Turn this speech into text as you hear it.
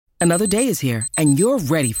Another day is here, and you're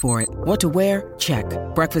ready for it. What to wear? Check.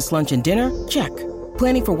 Breakfast, lunch, and dinner? Check.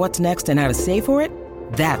 Planning for what's next and how to save for it?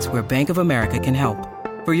 That's where Bank of America can help.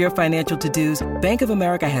 For your financial to-dos, Bank of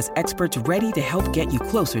America has experts ready to help get you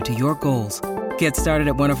closer to your goals. Get started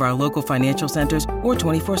at one of our local financial centers or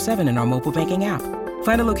 24/7 in our mobile banking app.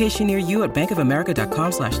 Find a location near you at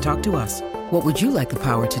bankofamerica.com/talktous. What would you like the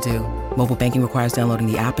power to do? Mobile banking requires downloading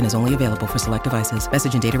the app and is only available for select devices.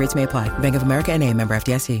 Message and data rates may apply. Bank of America N.A., member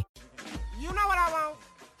FDIC. You know what I want?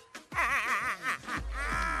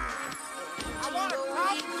 I want a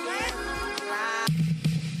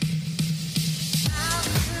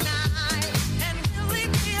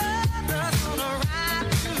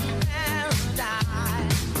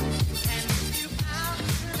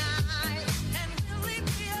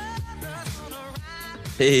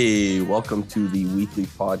Hey, welcome to the weekly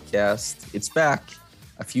podcast. It's back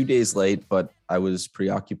a few days late, but I was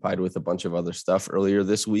preoccupied with a bunch of other stuff earlier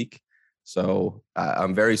this week. So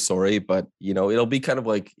I'm very sorry, but it'll be kind of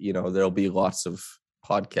like, there'll be lots of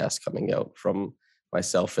podcasts coming out from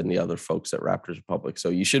myself and the other folks at Raptors Republic. So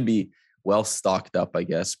you should be well stocked up, I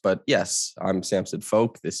guess. But yes, I'm Samson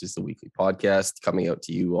Folk. This is the weekly podcast coming out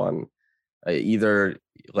to you on either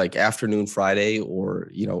like afternoon Friday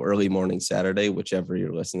or, early morning Saturday, whichever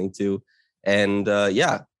you're listening to. And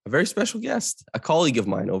a very special guest, a colleague of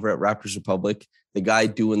mine over at Raptors Republic, the guy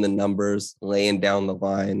doing the numbers, laying down the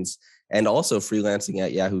lines, and also freelancing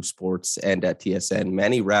at Yahoo Sports and at TSN,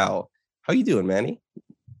 Manny Rao. How you doing, Manny?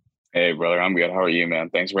 Hey, brother, I'm good. How are you, man?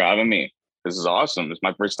 Thanks for having me. This is awesome. It's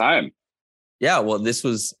my first time. Yeah, well,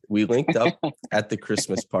 we linked up at the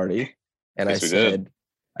Christmas party, and Yes,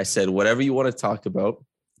 I said, whatever you want to talk about,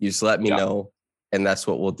 you just let me know, and that's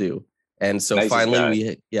what we'll do. And so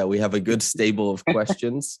finally, we have a good stable of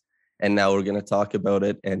questions, and now we're going to talk about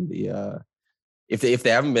it. And if they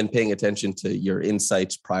haven't been paying attention to your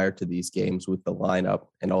insights prior to these games with the lineup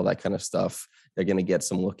and all that kind of stuff, they're going to get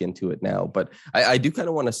some look into it now. But I do kind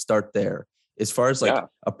of want to start there as far as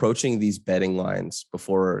approaching these betting lines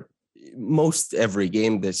before most every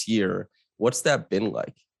game this year. What's that been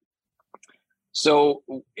like? So,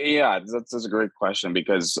 that's a great question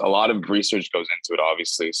because a lot of research goes into it,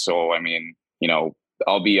 obviously. So,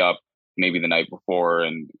 I'll be up maybe the night before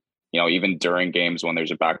and, even during games when there's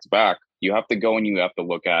a back-to-back, you have to go and you have to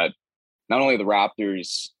look at not only the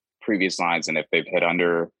Raptors' previous lines and if they've hit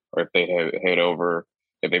under or if they hit over,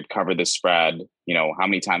 if they've covered the spread, how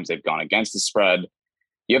many times they've gone against the spread.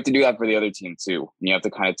 You have to do that for the other team too. And you have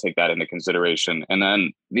to kind of take that into consideration. And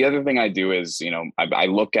then the other thing I do is, I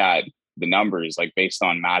look at the numbers, like based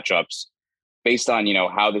on matchups, based on,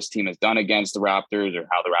 how this team has done against the Raptors or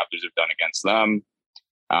how the Raptors have done against them.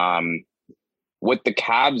 With the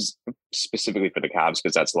Cavs, specifically for the Cavs,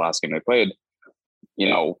 because that's the last game they played,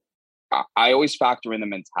 I always factor in the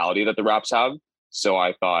mentality that the Raps have. So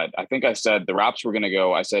I think I said the Raps were going to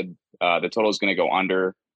go, the total is going to go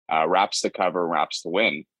under, Raps to cover, Raps to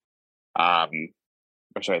win.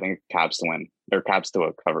 Actually, I think Cavs to win or Cavs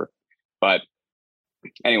to cover. But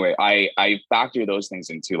anyway, I factor those things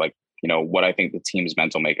into what I think the team's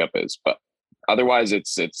mental makeup is. But otherwise,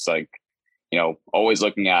 it's like, always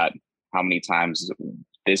looking at how many times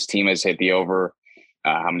this team has hit the over,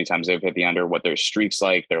 how many times they've hit the under, what their streaks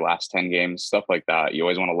like, their last 10 games, stuff like that. You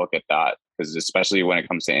always want to look at that because especially when it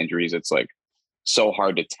comes to injuries, it's like so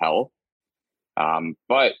hard to tell.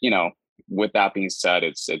 But, with that being said,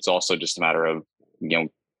 it's also just a matter of,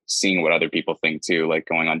 seeing what other people think too, like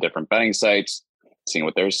going on different betting sites, seeing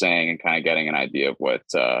what they're saying and kind of getting an idea of what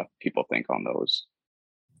people think on those.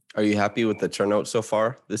 Are you happy with the turnout so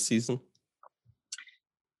far this season?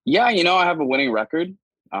 Yeah, I have a winning record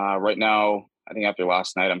right now. I think after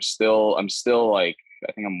last night, I'm still like,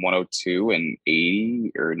 I think I'm 102 and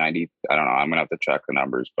 80 or 90. I don't know. I'm gonna have to check the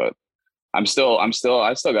numbers, but I still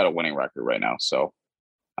got a winning record right now. So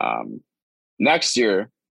next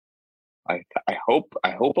year, I hope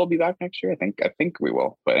I'll be back next year. I think we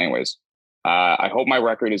will. But anyways, I hope my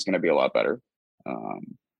record is going to be a lot better.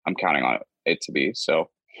 I'm counting on it to be. So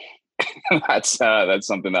that's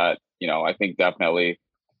something that, I think definitely,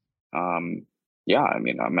 I'm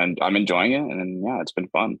enjoying it and it's been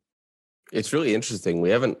fun. It's really interesting.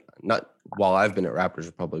 While I've been at Raptors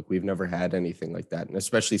Republic, we've never had anything like that. And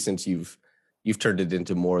especially since you've turned it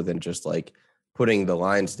into more than just like putting the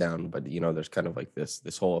lines down, but there's kind of like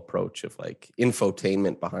this whole approach of like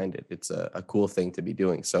infotainment behind it. It's a cool thing to be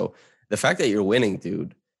doing. So the fact that you're winning,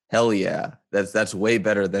 dude, hell yeah, that's way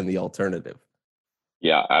better than the alternative.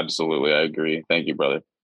 Yeah, absolutely. I agree. Thank you, brother.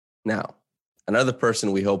 Now, another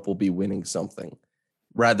person we hope will be winning something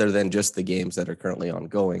rather than just the games that are currently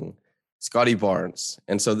ongoing. Scotty Barnes.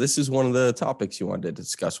 And so this is one of the topics you wanted to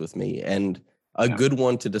discuss with me, and a good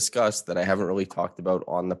one to discuss that I haven't really talked about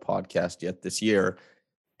on the podcast yet this year.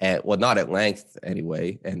 Well, not at length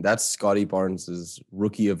anyway. And that's Scotty Barnes's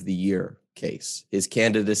Rookie of the Year case, his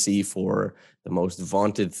candidacy for the most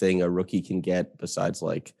vaunted thing a rookie can get besides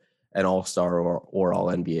like an all-star or all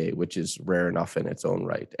NBA, which is rare enough in its own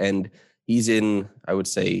right. And he's in, I would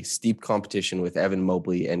say, steep competition with Evan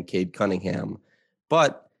Mobley and Cade Cunningham.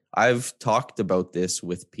 But I've talked about this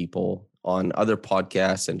with people on other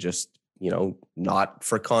podcasts and just, not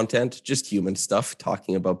for content, just human stuff,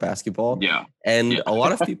 talking about basketball. Yeah. And a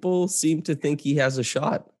lot of people seem to think he has a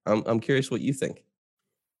shot. I'm curious what you think.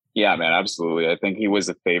 Yeah, man, absolutely. I think he was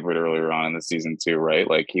a favorite earlier on in the season too, right?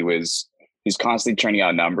 Like he's constantly churning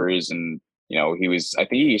out numbers, and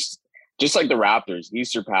he's just like the Raptors, he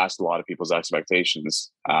surpassed a lot of people's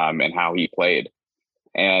expectations and how he played.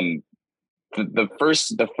 And the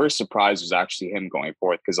first surprise was actually him going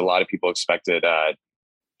fourth, because a lot of people expected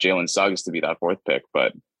Jalen Suggs to be that fourth pick,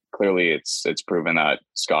 but clearly it's proven that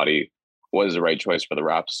Scotty was the right choice for the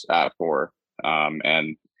Raps at 4.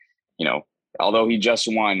 And although he just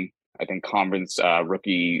won, I think, conference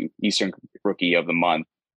Eastern Rookie of the Month,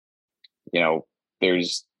 you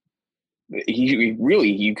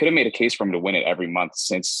could have made a case for him to win it every month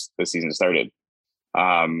since the season started.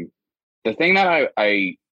 The thing that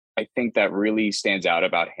I think that really stands out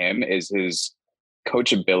about him is his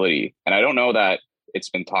coachability. And I don't know that it's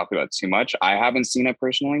been talked about too much. I haven't seen it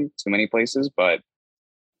personally too many places, but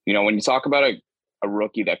when you talk about a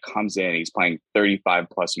rookie that comes in, he's playing 35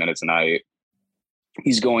 plus minutes a night.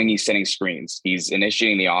 He's setting screens. He's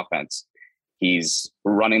initiating the offense. He's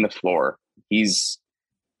running the floor. He's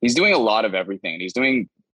doing a lot of everything. And he's doing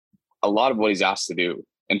a lot of what he's asked to do.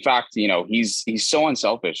 In fact, he's so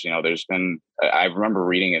unselfish. I remember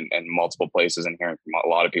reading in multiple places and hearing from a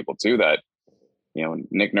lot of people too that,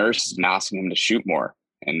 Nick Nurse has been asking him to shoot more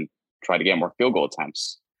and try to get more field goal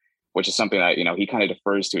attempts, which is something that, he kind of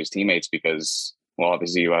defers to his teammates because, well,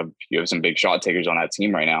 obviously you have some big shot takers on that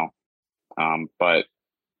team right now. But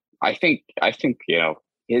I think,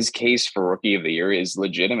 his case for Rookie of the Year is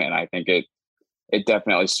legitimate. I think it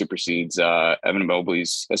definitely supersedes Evan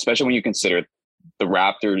Mobley's, especially when you consider the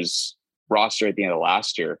Raptors roster at the end of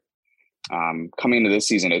last year. Coming into this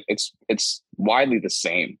season, it's widely the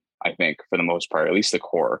same, I think, for the most part, at least the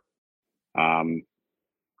core. The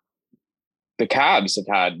Cavs have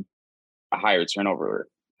had a higher turnover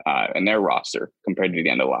in their roster compared to the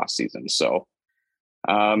end of last season. So,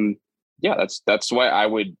 that's why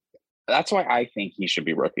I think he should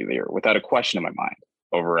be Rookie of the Year without a question in my mind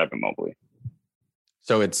over Evan Mobley.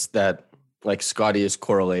 So it's that, like, Scotty is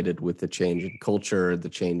correlated with the change in culture, the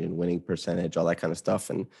change in winning percentage, all that kind of stuff.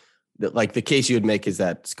 And the case you would make is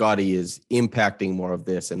that Scotty is impacting more of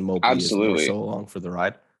this and Mobley Absolutely. is more so along for the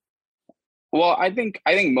ride. Well, I think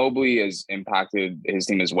Mobley has impacted his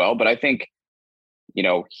team as well, but I think,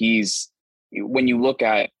 when you look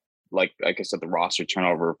at, like I said, the roster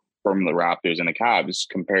turnover from the Raptors and the Cavs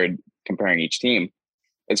comparing each team,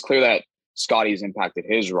 it's clear that Scotty's impacted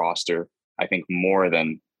his roster, I think, more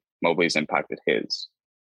than Mobley's impacted his.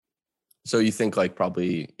 So you think, like,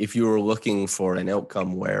 probably if you were looking for an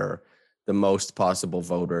outcome where the most possible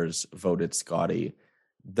voters voted Scotty,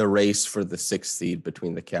 the race for the 6th seed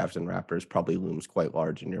between the Cavs and Raptors probably looms quite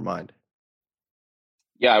large in your mind.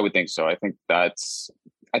 Yeah, I would think so. I think that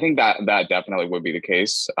definitely would be the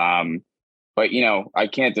case. But I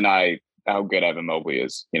can't deny how good Evan Mobley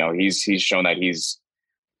is. He's shown that he's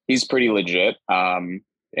pretty legit. And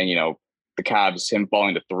the Cavs, him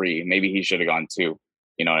falling to 3, maybe he should have gone 2.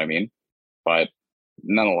 You know what I mean? But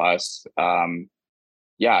nonetheless, I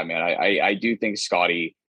do think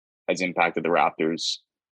Scotty has impacted the Raptors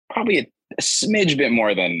probably a smidge bit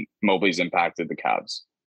more than Mobley's impacted the Cavs.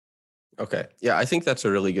 Okay. Yeah, I think that's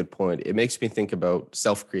a really good point. It makes me think about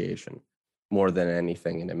self-creation more than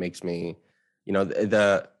anything. And it makes me,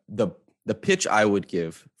 the pitch I would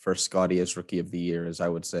give for Scotty as Rookie of the Year is, I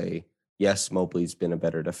would say, yes, Mobley's been a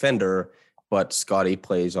better defender, but Scotty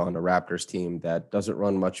plays on a Raptors team that doesn't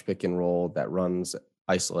run much pick and roll, that runs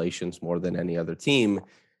isolations more than any other team.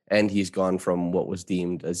 And he's gone from what was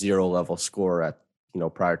deemed a 0-level scorer at,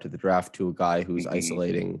 prior to the draft to a guy who's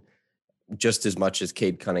isolating just as much as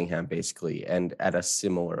Cade Cunningham, basically, and at a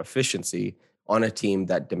similar efficiency on a team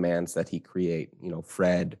that demands that he create.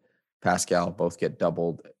 Fred, Pascal both get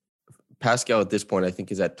doubled. Pascal at this point, I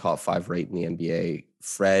think, is at top 5 rate in the NBA.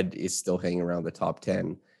 Fred is still hanging around the top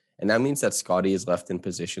 10. And that means that Scotty is left in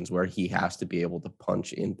positions where he has to be able to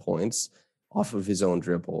punch in points off of his own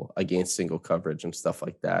dribble against single coverage and stuff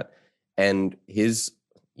like that. And his,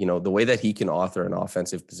 the way that he can author an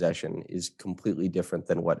offensive possession is completely different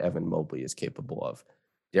than what Evan Mobley is capable of.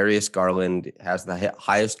 Darius Garland has the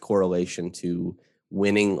highest correlation to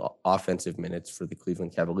winning offensive minutes for the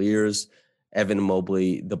Cleveland Cavaliers. Evan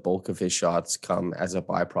Mobley, the bulk of his shots come as a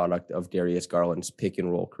byproduct of Darius Garland's pick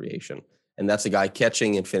and roll creation. And that's a guy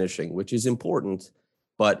catching and finishing, which is important,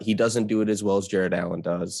 but he doesn't do it as well as Jared Allen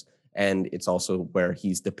does. And it's also where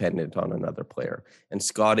he's dependent on another player. And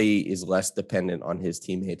Scottie is less dependent on his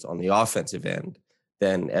teammates on the offensive end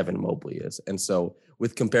than Evan Mobley is. And so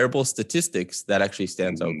with comparable statistics, that actually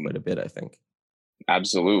stands out quite a bit, I think.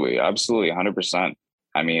 Absolutely. 100%.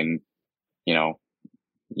 I mean,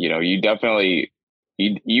 you definitely,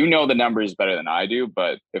 the numbers better than I do,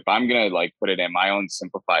 but if I'm going to like put it in my own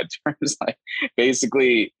simplified terms, like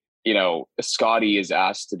basically, Scottie is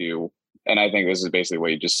asked to do, and I think this is basically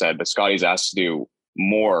what you just said, but Scottie's asked to do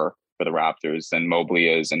more for the Raptors than Mobley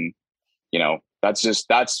is. And,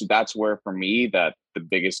 that's where for me that the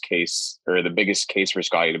biggest case for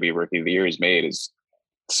Scottie to be Rookie of the Year is made is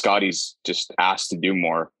Scottie's just asked to do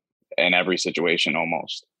more in every situation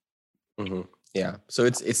almost. Mm-hmm. Yeah. So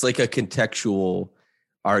it's like a contextual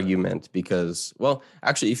argument because, well,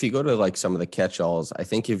 actually, if you go to like some of the catch-alls, I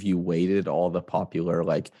think if you weighted all the popular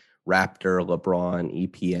like Raptor, LeBron,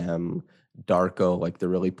 EPM, Darko, like the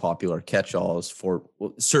really popular catch-alls for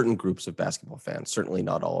certain groups of basketball fans, certainly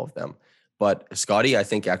not all of them, but Scottie, I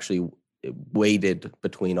think actually weighted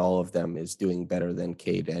between all of them is doing better than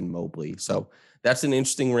Cade and Mobley. So that's an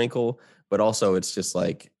interesting wrinkle, but also it's just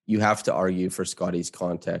like you have to argue for Scottie's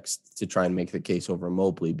context to try and make the case over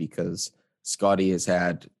Mobley because Scottie has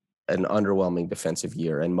had an underwhelming defensive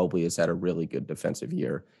year and Mobley has had a really good defensive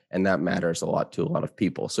year. And that matters a lot to a lot of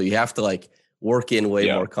people. So you have to like work in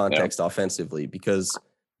way more context offensively because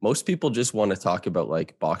most people just want to talk about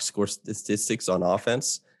like box score statistics on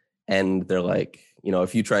offense. And they're like,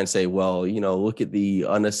 if you try and say, well, look at the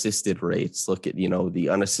unassisted rates, look at, the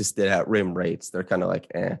unassisted at rim rates, they're kind of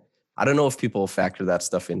like, I don't know if people factor that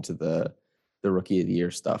stuff into the Rookie of the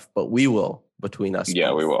Year stuff, but we will between us. Yeah,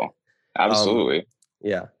 both. We will. Absolutely.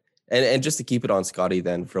 Yeah. And just to keep it on Scottie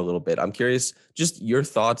then for a little bit, I'm curious, just your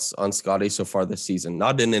thoughts on Scottie so far this season,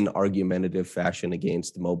 not in an argumentative fashion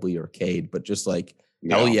against Mobley or Cade, but just like,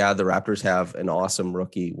 hell yeah, the Raptors have an awesome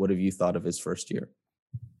rookie. What have you thought of his first year?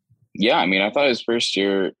 Yeah, I mean, I thought his first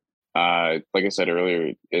year, like I said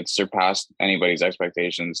earlier, it surpassed anybody's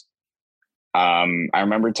expectations. I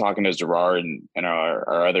remember talking to Gerard and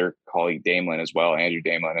our other colleague Damelin as well, Andrew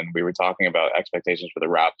Damelin, and we were talking about expectations for the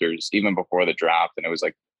Raptors even before the draft. And it was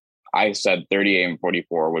like, I said 38 and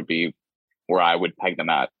 44 would be where I would peg them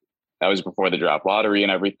at. That was before the draft lottery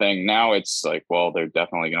and everything. Now it's like, well, they're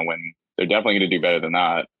definitely going to win. They're definitely going to do better than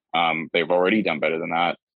that. They've already done better than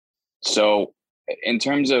that. So in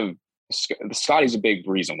terms of Scottie's a big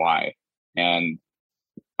reason why. And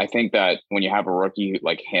I think that when you have a rookie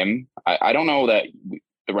like him, I don't know that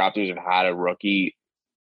the Raptors have had a rookie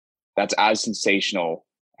that's as sensational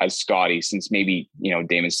as Scottie since maybe,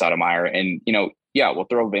 Damon Stoudemire. And, we'll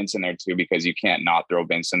throw Vince in there too, because you can't not throw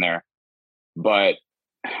Vince in there. But,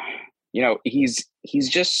 he's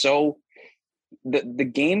just so the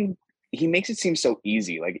game, he makes it seem so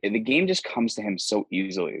easy. Like the game just comes to him so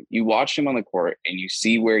easily. You watch him on the court and you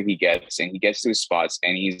see where he gets and he gets to his spots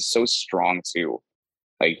and he's so strong too.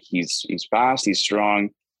 Like he's fast, he's strong.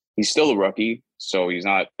 He's still a rookie, so he's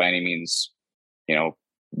not by any means,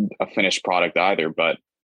 a finished product either. But,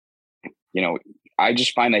 I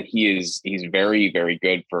just find that he's very, very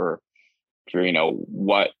good for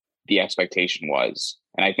what the expectation was.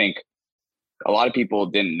 And I think a lot of people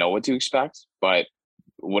didn't know what to expect, but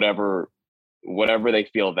whatever they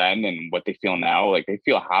feel then and what they feel now, like they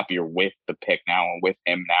feel happier with the pick now and with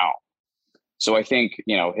him now. So I think,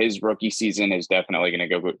 his rookie season is definitely going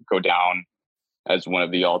to go down as one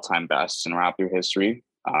of the all-time bests in Raptor history,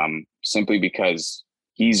 simply because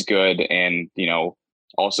he's good. And,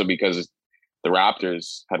 also because the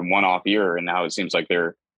Raptors had one off year and now it seems like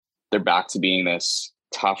they're back to being this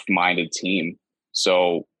tough-minded team.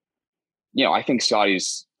 So, I think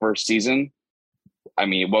Scottie's first season, I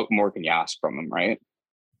mean, what more can you ask from him, right?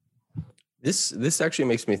 This actually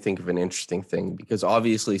makes me think of an interesting thing because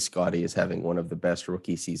obviously Scottie is having one of the best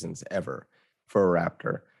rookie seasons ever for a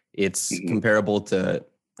Raptor. It's comparable to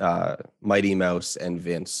Mighty Mouse and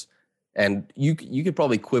Vince. And you could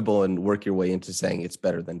probably quibble and work your way into saying it's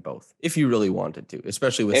better than both if you really wanted to,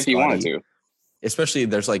 especially with Scottie. If you wanted to. Especially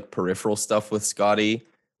there's like peripheral stuff with Scottie,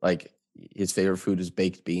 like his favorite food is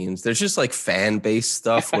baked beans. There's just like fan based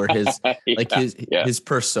stuff where his his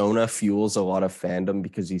persona fuels a lot of fandom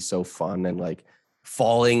because he's so fun and like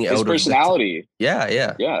falling His out personality. of the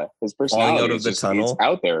Yeah. His falling personality out of is the just, tunnel. it's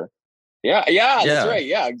out there. Yeah. That's Yeah. right.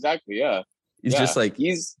 Yeah, exactly. Yeah. He's just like,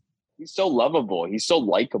 he's so lovable. He's so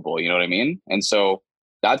likable. You know what I mean? And so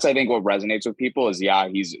that's, I think, what resonates with people is,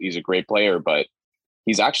 he's a great player, but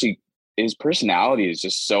he's actually, his personality is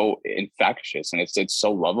just so infectious, and it's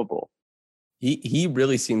so lovable. he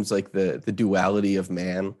really seems like the duality of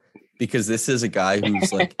man, because this is a guy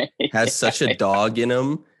who's like has such a dog in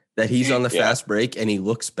him that he's on the fast break and he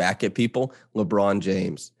looks back at people, LeBron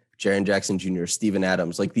James, Jaren Jackson Jr., Steven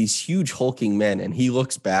Adams, like these huge hulking men, and he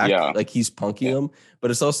looks back like he's punking them.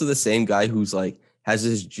 But it's also the same guy who's like has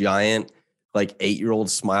this giant like 8-year-old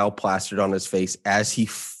smile plastered on his face as he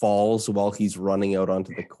falls while he's running out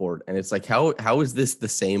onto the court. And it's like, how is this the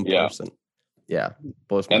same person? Yeah.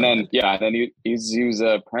 And then he was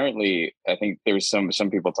apparently, I think there was some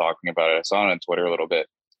people talking about it. I saw it on Twitter a little bit.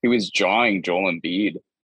 He was jawing Joel Embiid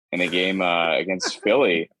in a game against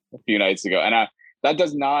Philly a few nights ago. And I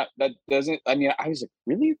was like,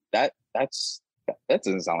 really? That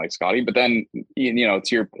doesn't sound like Scottie. But then, you know,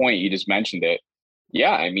 to your point, you just mentioned it.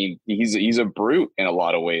 Yeah, I mean, he's a brute in a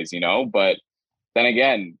lot of ways, you know, but then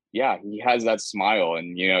again, he has that smile.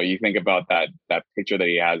 And, you know, you think about that picture that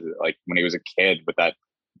he has, like when he was a kid with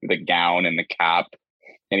the gown and the cap,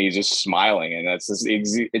 and he's just smiling. And it's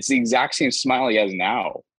the exact same smile he has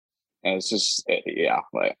now. And it's just,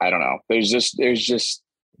 like, I don't know. There's just,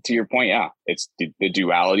 to your point, it's the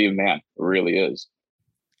duality of man. It really is.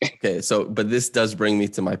 Okay, so, but this does bring me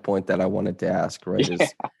to my point that I wanted to ask, right?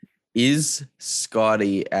 Is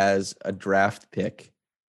Scottie as a draft pick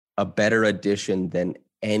a better addition than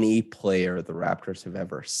any player the Raptors have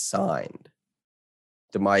ever signed?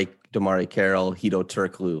 DeMarre Carroll, Hedo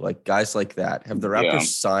Turkoglu, like guys like that. Have the Raptors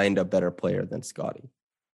signed a better player than Scottie?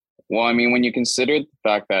 Well, I mean, when you consider the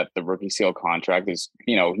fact that the rookie seal contract is,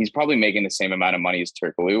 you know, he's probably making the same amount of money as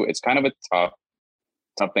Turkoglu, it's kind of a tough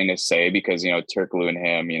thing to say, because, you know, Turkoglu and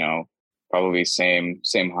him, you know, probably same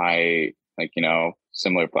height, like, you know,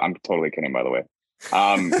 similar. I'm totally kidding, by the way.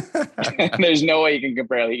 There's no way you can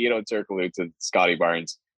compare Hedo Turkoglu to Scottie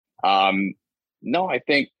Barnes. No, I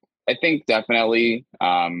think definitely,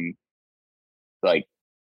 like,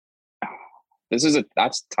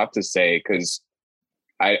 that's tough to say, because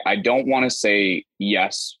I don't want to say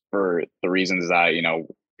yes for the reasons that, you know,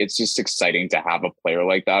 it's just exciting to have a player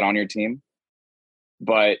like that on your team.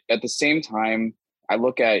 But at the same time, I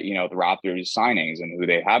look at, you know, the Raptors signings and who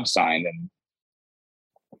they have signed, and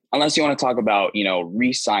unless you want to talk about, you know,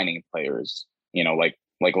 re-signing players, you know, like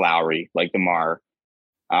Lowry, like DeMar,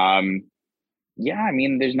 I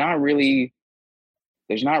mean, there's not really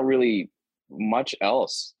much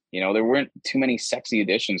else. You know, there weren't too many sexy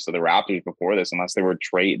additions to the Raptors before this, unless they were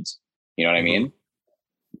trades. You know what I mean?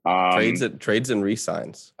 Trades and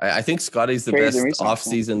re-signs. I think Scottie's the best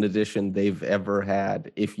offseason addition they've ever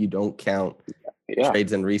had, if you don't count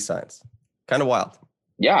trades and re-signs. Kind of wild.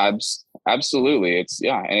 Yeah, absolutely. And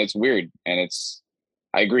it's weird, and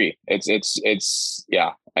I agree. It's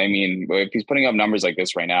I mean, if he's putting up numbers like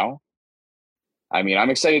this right now, I mean, I'm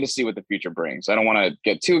excited to see what the future brings. I don't want to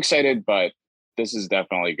get too excited, but this is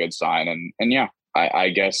definitely a good sign. And I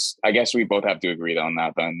guess we both have to agree on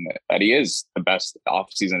that then, that he is the best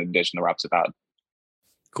offseason addition the Raps have had.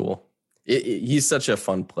 Cool. He's such a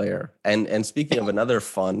fun player. And speaking of another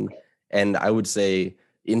fun, and I would say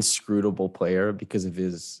inscrutable player because of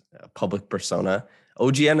his public persona,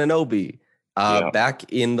 OG Anunoby,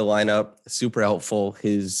 back in the lineup, super helpful.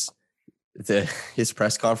 His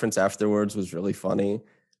press conference afterwards was really funny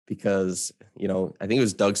because, you know, I think it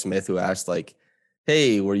was Doug Smith who asked, like,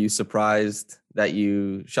 hey, were you surprised that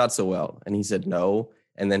you shot so well? And he said no.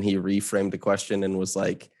 And then he reframed the question and was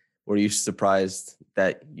like, were you surprised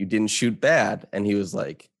that you didn't shoot bad? And he was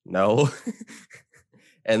like, no.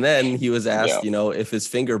 And then he was asked, you know, if his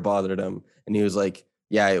finger bothered him. And he was like,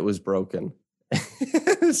 yeah, it was broken.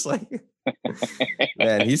 It's like,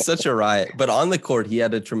 man, he's such a riot. But on the court, he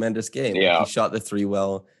had a tremendous game. Yeah. Like, he shot the three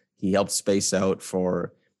well. He helped space out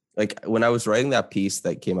for, like, when I was writing that piece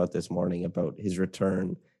that came out this morning about his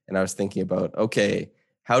return, and I was thinking about, okay,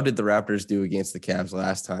 how did the Raptors do against the Cavs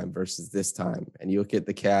last time versus this time? And you look at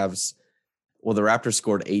the Cavs, well, the Raptors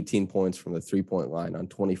scored 18 points from the 3-point line on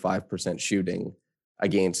 25% shooting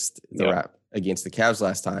against against the Cavs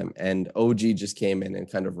last time. And OG just came in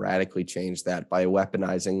and kind of radically changed that by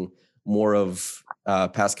weaponizing more of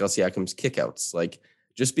Pascal Siakam's kickouts. Like,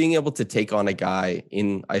 just being able to take on a guy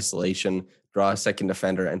in isolation, draw a second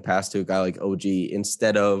defender, and pass to a guy like OG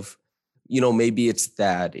instead of, you know, maybe it's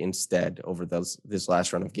Thad instead over this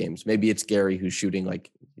last run of games. Maybe it's Gary who's shooting like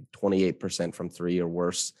 28% from three or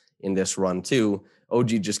worse in this run too.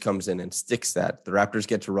 OG just comes in and sticks that. The Raptors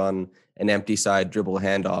get to run an empty side dribble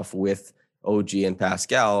handoff with OG and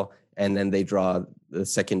Pascal, and then they draw the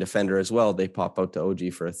second defender as well. They pop out to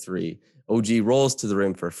OG for a three. OG rolls to the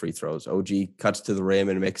rim for free throws. OG cuts to the rim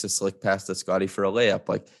and makes a slick pass to Scotty for a layup.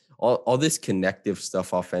 Like all this connective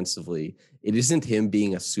stuff offensively. It isn't him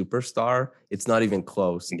being a superstar. It's not even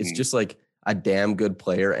close. Mm-hmm. It's just like a damn good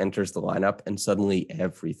player enters the lineup and suddenly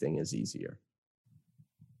everything is easier.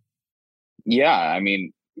 Yeah, I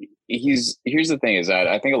mean, here's the thing is that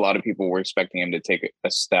I think a lot of people were expecting him to take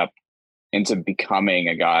a step into becoming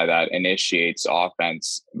a guy that initiates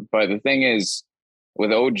offense. But the thing is,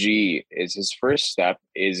 with OG, is his first step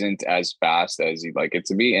isn't as fast as he'd like it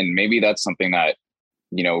to be. And maybe that's something that,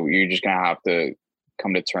 you know, you're just going to have to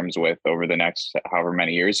come to terms with over the next however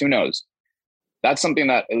many years. Who knows? That's something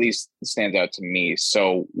that at least stands out to me.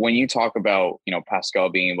 So when you talk about, you know, Pascal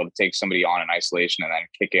being able to take somebody on in isolation and then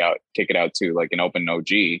kick it out to like an open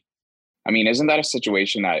OG, I mean, isn't that a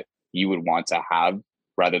situation that you would want to have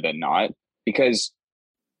rather than not? Because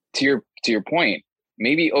to your point,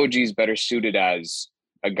 maybe OG is better suited as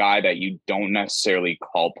a guy that you don't necessarily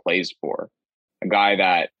call plays for, a guy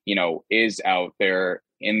that, you know, is out there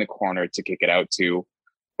in the corner to kick it out to,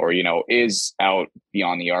 or, you know, is out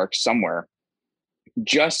beyond the arc somewhere,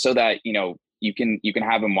 just so that, you know, you can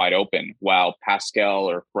have him wide open while Pascal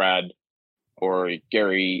or Fred or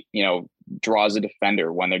Gary, you know, draws a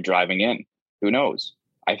defender when they're driving in. Who knows?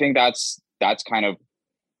 I think that's kind of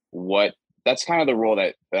the role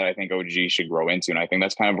that I think OG should grow into. And I think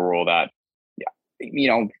that's kind of a role that, yeah, you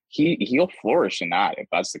know, he'll flourish in that if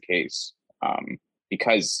that's the case.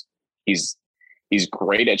 Because he's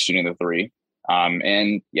great at shooting the three.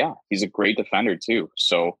 And yeah, he's a great defender too.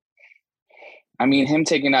 So, I mean, him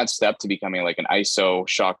taking that step to becoming like an ISO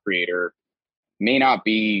shot creator may not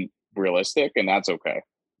be realistic, and that's okay.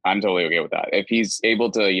 I'm totally okay with that. If he's able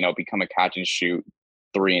to, you know, become a catch and shoot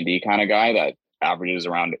 3-and-D kind of guy that averages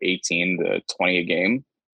around 18 to 20 a game,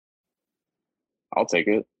 I'll take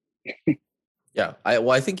it. Yeah.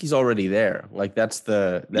 I think he's already there. Like that's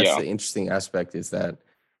the interesting aspect is that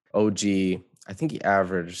OG, I think he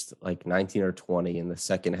averaged like 19 or 20 in the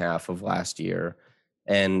second half of last year.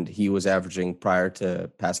 And he was averaging prior to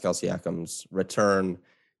Pascal Siakam's return,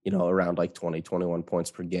 you know, around like 20, 21 points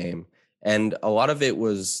per game. And a lot of it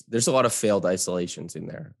was, there's a lot of failed isolations in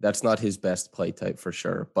there. That's not his best play type for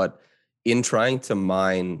sure. But in trying to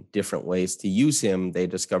mine different ways to use him, they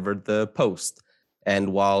discovered the post.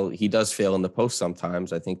 And while he does fail in the post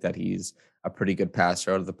sometimes, I think that he's a pretty good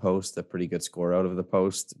passer out of the post, a pretty good scorer out of the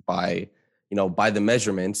post. By the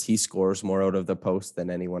measurements, he scores more out of the post than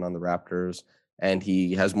anyone on the Raptors. And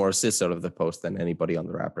he has more assists out of the post than anybody on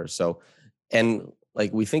the Raptors. So, and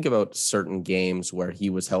like we think about certain games where he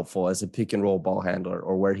was helpful as a pick and roll ball handler,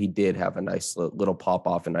 or where he did have a nice little pop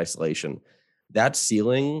off in isolation. That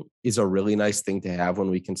ceiling is a really nice thing to have when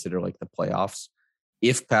we consider like the playoffs.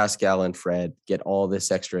 If Pascal and Fred get all this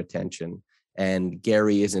extra attention and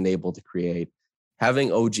Gary isn't able to create,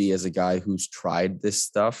 having OG as a guy who's tried this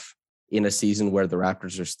stuff in a season where the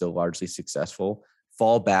Raptors are still largely successful,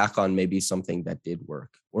 fall back on maybe something that did work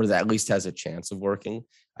or that at least has a chance of working,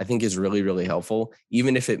 I think is really, really helpful,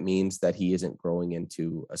 even if it means that he isn't growing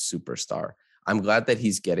into a superstar. I'm glad that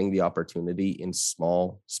he's getting the opportunity in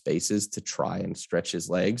small spaces to try and stretch his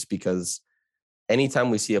legs, because anytime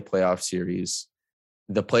we see a playoff series,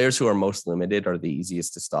 the players who are most limited are the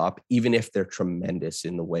easiest to stop, even if they're tremendous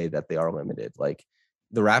in the way that they are limited. Like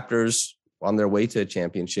the Raptors on their way to a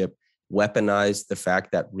championship weaponized the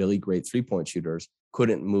fact that really great three-point shooters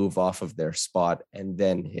couldn't move off of their spot and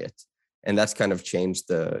then hit. And that's kind of changed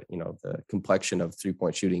the complexion of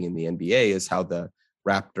three-point shooting in the NBA, is how the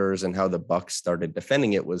Raptors and how the Bucks started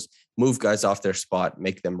defending it was move guys off their spot,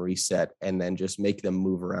 make them reset, and then just make them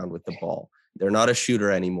move around with the ball. They're not a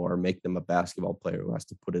shooter anymore. Make them a basketball player who has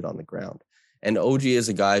to put it on the ground. And OG is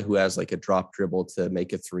a guy who has like a drop dribble to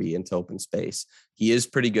make a three into open space. He is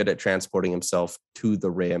pretty good at transporting himself to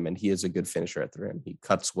the rim, and he is a good finisher at the rim. He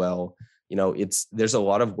cuts well. You know, there's a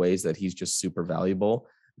lot of ways that he's just super valuable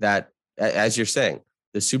that, as you're saying,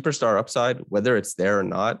 the superstar upside, whether it's there or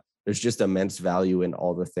not, there's just immense value in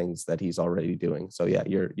all the things that he's already doing. So yeah,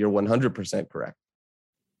 you're 100% correct.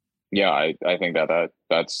 Yeah, I think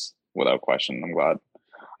that's without question. I'm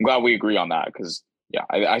glad we agree on that, because yeah,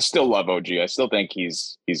 I still love OG. I still think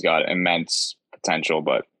he's got immense potential,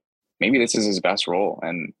 but maybe this is his best role,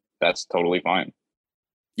 and that's totally fine.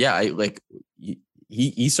 Yeah,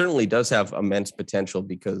 he certainly does have immense potential,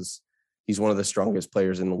 because he's one of the strongest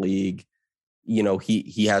players in the league.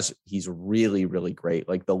 he's really, really great.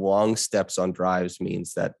 Like the long steps on drives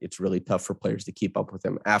means that it's really tough for players to keep up with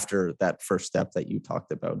him after that first step that you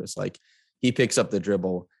talked about. Is like he picks up the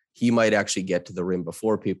dribble. He might actually get to the rim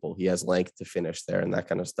before people. He has length to finish there and that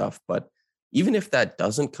kind of stuff. But even if that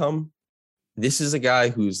doesn't come, this is a guy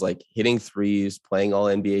who's like hitting threes, playing all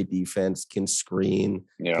NBA defense, can screen,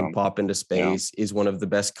 can pop into space, is one of the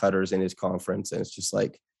best cutters in his conference. And it's just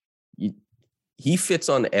like, he fits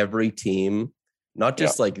on every team, not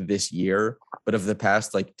just like this year, but of the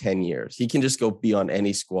past like 10 years. He can just go be on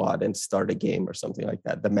any squad and start a game or something like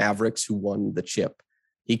that. The Mavericks who won the chip,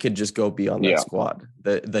 he could just go be on that squad.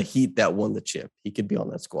 The Heat that won the chip, he could be on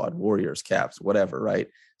that squad. Warriors, Caps, whatever, right?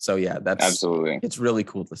 So yeah, that's absolutely, it's really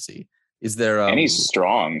cool to see. Is there and he's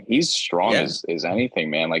strong. He's strong as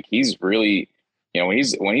anything, man. Like he's really, when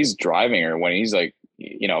he's driving or when he's like,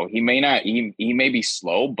 he may be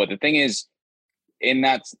slow, but the thing is, in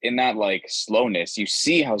that like slowness, you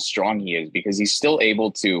see how strong he is because he's still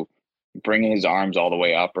able to bring his arms all the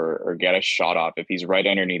way up or get a shot off if he's right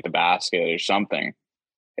underneath the basket or something.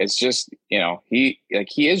 It's just, he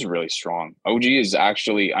is really strong. OG is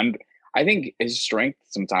actually, I think his strength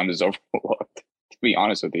sometimes is overlooked, to be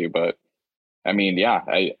honest with you. But I mean, yeah,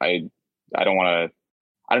 I don't want to,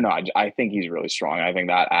 I don't know. I think he's really strong. I think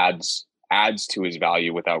that adds to his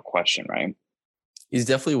value without question, right? He's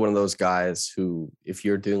definitely one of those guys who, if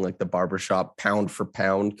you're doing like the barbershop pound for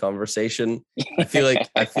pound conversation, I feel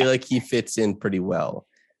like he fits in pretty well.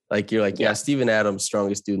 Like you're like, Steven Adams,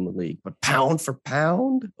 strongest dude in the league, but pound for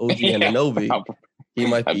pound, OG Anunoby, he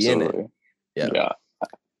might be in it. Yeah.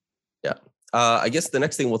 I guess the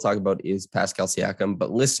next thing we'll talk about is Pascal Siakam,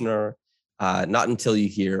 but listener, not until you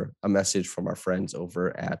hear a message from our friends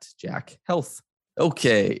over at Jack Health.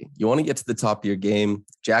 Okay, you want to get to the top of your game?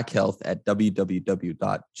 Jack Health at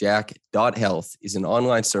www.jack.health is an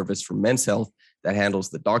online service for men's health that handles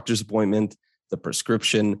the doctor's appointment, the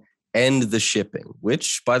prescription, and the shipping,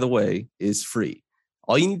 which, by the way, is free.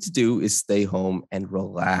 All you need to do is stay home and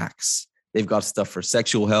relax. They've got stuff for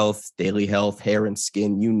sexual health, daily health, hair and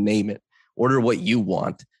skin, you name it. Order what you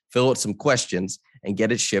want, fill out some questions, and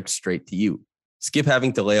get it shipped straight to you. Skip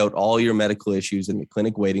having to lay out all your medical issues in the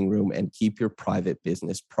clinic waiting room and keep your private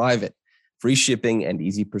business private. Free shipping and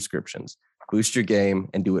easy prescriptions. Boost your game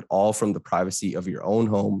and do it all from the privacy of your own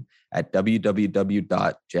home at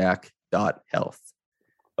www.jack.health.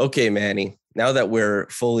 Okay, Manny, now that we're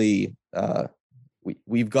fully,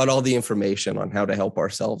 we've got all the information on how to help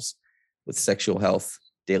ourselves with sexual health,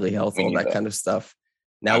 daily health, all that kind of stuff.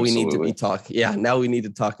 Now we need to now we need to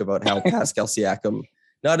talk about how Pascal Siakam,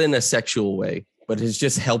 not in a sexual way, but has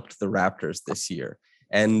just helped the Raptors this year.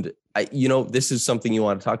 And this is something you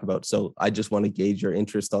want to talk about. So I just want to gauge your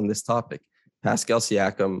interest on this topic. Pascal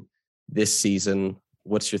Siakam this season,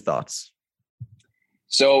 what's your thoughts?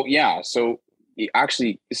 So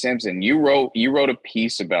actually, Samson, you wrote a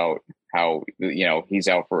piece about how, he's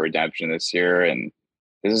out for redemption this year. And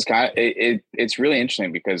this is it's really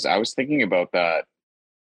interesting because I was thinking about that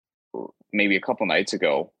maybe a couple nights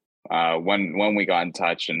ago when we got in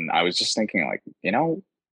touch, and I was just thinking like,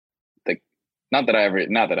 not that I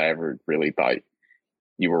ever really thought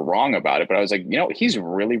you were wrong about it, but I was like, he's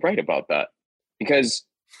really right about that because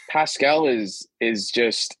Pascal is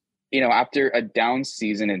just, after a down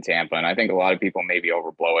season in Tampa, and I think a lot of people maybe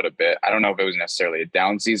overblow it a bit. I don't know if it was necessarily a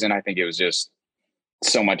down season. I think it was just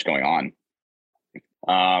so much going on.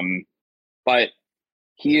 But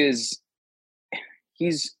he's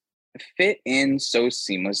fit in so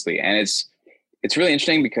seamlessly, and it's really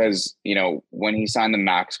interesting because when he signed the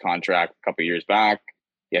max contract a couple of years back,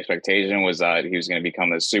 the expectation was that he was going to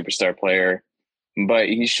become a superstar player, but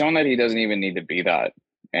he's shown that he doesn't even need to be that.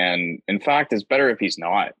 And in fact, it's better if he's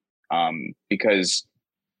not, because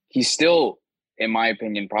he's still, in my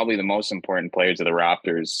opinion, probably the most important player to the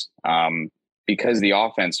Raptors, because the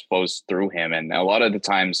offense flows through him. And a lot of the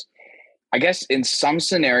times, I guess in some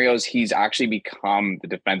scenarios, he's actually become the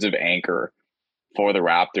defensive anchor for the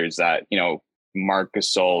Raptors that, Marc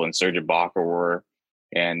Gasol and Serge Ibaka were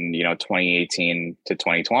in, 2018 to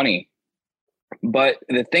 2020. But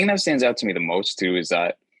the thing that stands out to me the most too is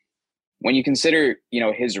that when you consider,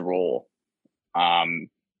 his role,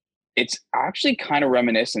 it's actually kind of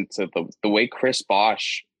reminiscent to the way Chris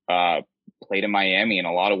Bosh played in Miami in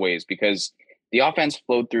a lot of ways, because the offense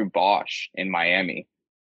flowed through Bosh in Miami.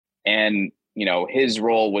 And, his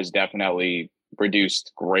role was definitely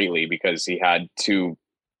reduced greatly because he had two,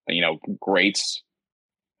 greats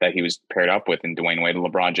that he was paired up with in Dwayne Wade and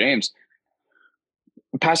LeBron James.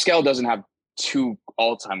 Pascal doesn't have two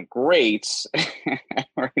all-time greats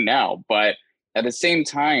right now, but at the same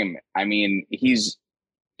time, I mean, he's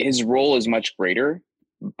his role is much greater,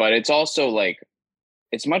 but it's also like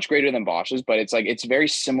it's much greater than Bosch's, but it's like it's very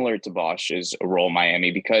similar to Bosch's role in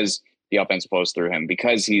Miami because the offense flows through him,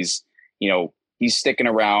 because he's, he's sticking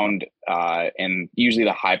around in usually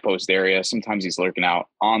the high post area. Sometimes he's lurking out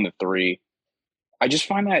on the three. I just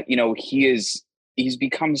find that, he's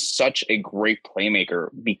become such a great playmaker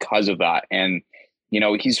because of that. And,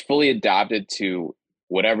 he's fully adapted to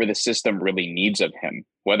whatever the system really needs of him,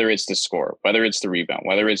 whether it's to score, whether it's to rebound,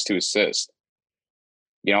 whether it's to assist.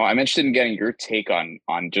 I'm interested in getting your take on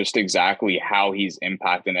just exactly how he's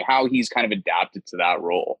impacted and how he's kind of adapted to that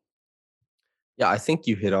role. Yeah, I think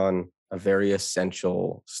you hit on a very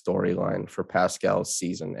essential storyline for Pascal's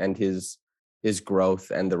season and his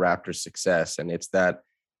growth and the Raptors' success. And it's that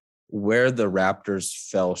where the Raptors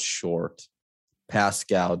fell short,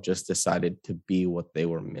 Pascal just decided to be what they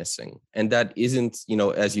were missing. And that isn't,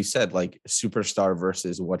 as you said, like superstar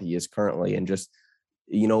versus what he is currently. And just,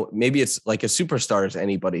 maybe it's like a superstar is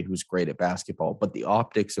anybody who's great at basketball, but the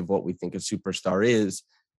optics of what we think a superstar is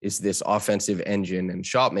this offensive engine and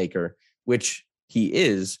shot maker, which he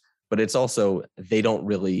is, but it's also, they don't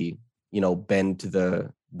really, bend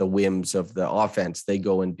to the whims of the offense. They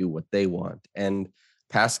go and do what they want. And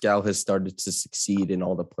Pascal has started to succeed in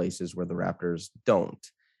all the places where the Raptors don't.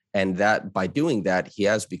 And that by doing that, he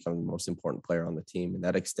has become the most important player on the team. And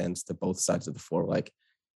that extends to both sides of the floor. Like,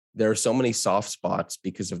 there are so many soft spots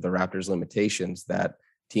because of the Raptors' limitations that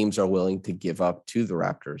teams are willing to give up to the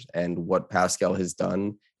Raptors. And what Pascal has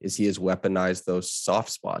done is he has weaponized those soft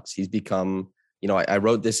spots. He's become, I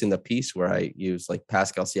wrote this in the piece where I use like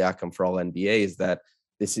Pascal Siakam for all NBA, is that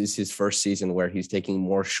this is his first season where he's taking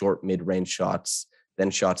more short mid-range shots than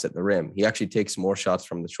shots at the rim. He actually takes more shots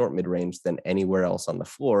from the short mid-range than anywhere else on the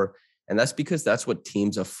floor. And that's because that's what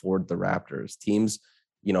teams afford the Raptors. Teams,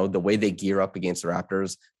 the way they gear up against the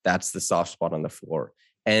Raptors, that's the soft spot on the floor.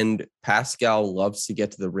 And Pascal loves to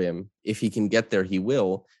get to the rim. If he can get there, he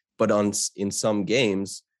will. But in some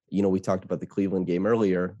games, we talked about the Cleveland game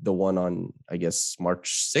earlier, the one on, I guess,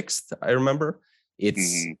 March 6th, I remember.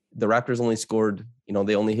 It's the Raptors only scored,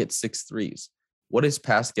 they only hit 6 threes. What is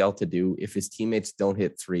Pascal to do if his teammates don't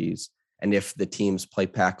hit threes and if the teams play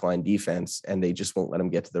pack line defense and they just won't let him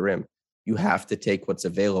get to the rim? You have to take what's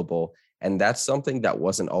available. And that's something that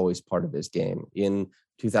wasn't always part of his game. In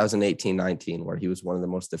 2018-19, where he was one of the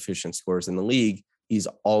most efficient scorers in the league, he's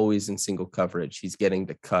always in single coverage. He's getting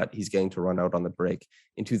to cut. He's getting to run out on the break.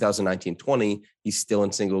 In 2019-20, he's still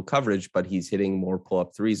in single coverage, but he's hitting more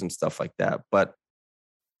pull-up threes and stuff like that. But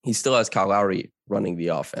he still has Kyle Lowry running the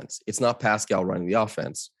offense. It's not Pascal running the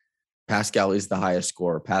offense. Pascal is the highest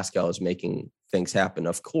scorer. Pascal is making things happen,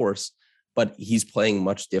 of course, but he's playing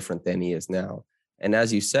much different than he is now. And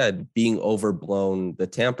as you said, being overblown the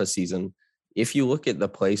Tampa season, if you look at the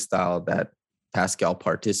play style that Pascal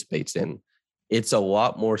participates in, it's a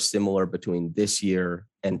lot more similar between this year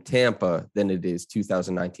and Tampa than it is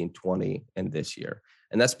 2019-20 and this year.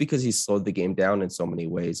 And that's because he's slowed the game down in so many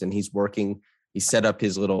ways. And he's set up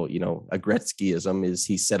his little, a Gretzkyism is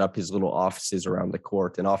he set up his little offices around the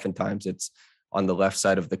court. And oftentimes it's on the left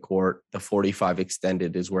side of the court. The 45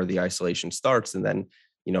 extended is where the isolation starts. And then,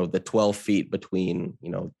 the 12 feet between,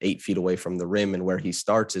 8 feet away from the rim and where he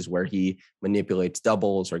starts is where he manipulates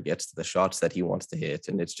doubles or gets to the shots that he wants to hit.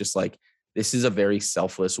 And it's just like, this is a very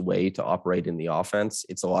selfless way to operate in the offense.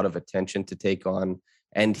 It's a lot of attention to take on,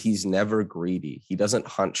 and he's never greedy. He doesn't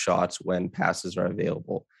hunt shots when passes are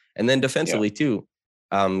available. And then defensively too,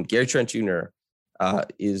 Gary Trent Jr.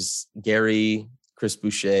 Is Gary, Chris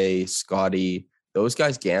Boucher, Scotty, those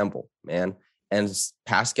guys gamble, man. And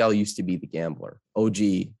Pascal used to be the gambler. OG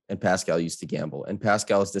and Pascal used to gamble. And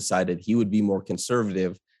Pascal has decided he would be more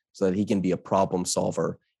conservative so that he can be a problem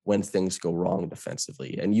solver when things go wrong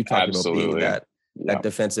defensively. And you talked about being that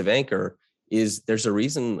defensive anchor. There's a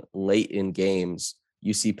reason late in games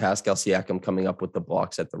you see Pascal Siakam coming up with the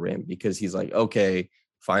blocks at the rim, because he's like, okay,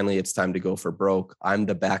 finally it's time to go for broke. I'm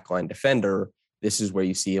the backline defender. This is where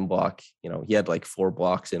you see him block. He had like 4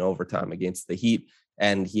 blocks in overtime against the Heat,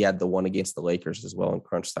 and he had the one against the Lakers as well in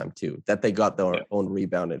crunch time too, that they got their own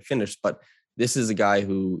rebound and finished. But this is a guy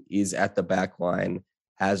who is at the back line,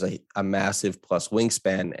 has a massive plus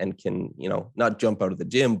wingspan, and can, not jump out of the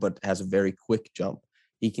gym, but has a very quick jump.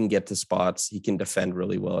 He can get to spots. He can defend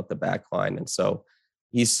really well at the back line. And so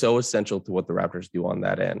he's so essential to what the Raptors do on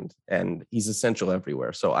that end. And he's essential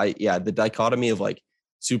everywhere. So the dichotomy of like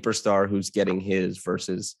superstar who's getting his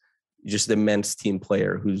versus just immense team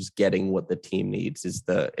player who's getting what the team needs is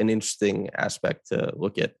an interesting aspect to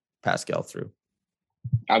look at Pascal through.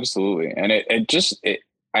 Absolutely. And I just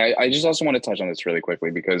also want to touch on this really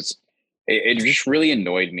quickly because it just really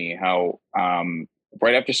annoyed me how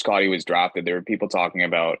right after Scotty was drafted, there were people talking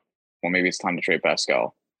about, well, maybe it's time to trade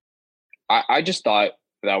Pascal. I just thought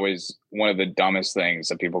that was one of the dumbest things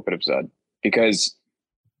that people could have said, because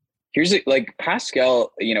here's it, like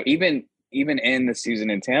Pascal, even in the season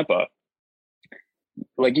in Tampa,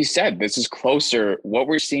 like you said, this is closer. What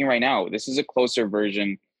we're seeing right now, this is a closer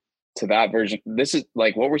version to that version. This is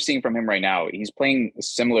like what we're seeing from him right now. He's playing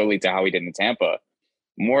similarly to how he did in Tampa,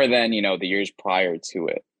 more than the years prior to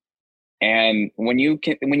it. And when you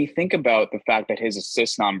think about the fact that his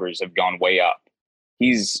assist numbers have gone way up,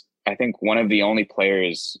 he's, I think, one of the only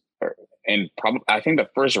players, and probably I think the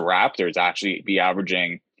first Raptors actually be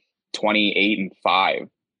averaging 28 and 5.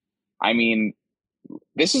 I mean,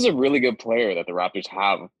 this is a really good player that the Raptors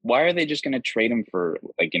have. Why are they just going to trade him for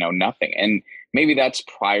nothing? And maybe that's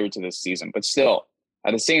prior to this season, but still,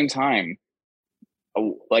 at the same time,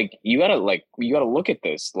 like you gotta look at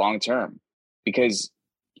this long term, because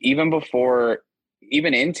even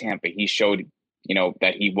in Tampa, he showed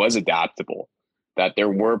that he was adaptable, that there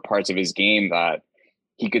were parts of his game that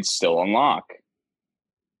he could still unlock.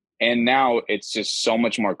 And now it's just so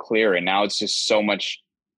much more clear, and now it's just so much.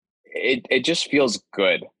 It just feels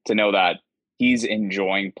good to know that he's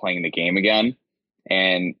enjoying playing the game again,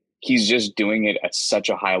 and he's just doing it at such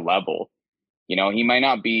a high level. He might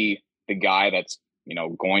not be the guy that's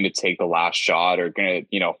going to take the last shot or going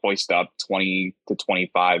to hoist up 20 to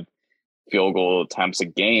 25 field goal attempts a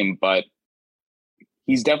game, but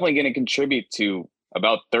he's definitely going to contribute to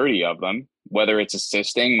about 30 of them, whether it's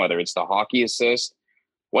assisting, whether it's the hockey assist,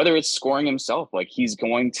 whether it's scoring himself. Like, he's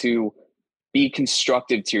going to be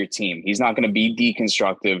constructive to your team. He's not going to be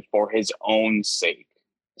deconstructive for his own sake.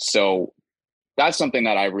 So that's something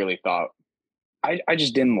that I really thought, I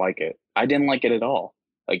just didn't like it. I didn't like it at all.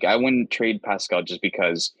 Like, I wouldn't trade Pascal just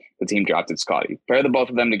because the team drafted Scotty. Pair the both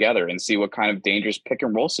of them together and see what kind of dangerous pick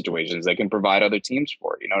and roll situations they can provide other teams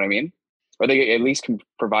for. You know what I mean? Or they at least can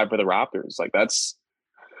provide for the Raptors. Like, that's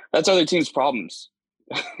other teams' problems.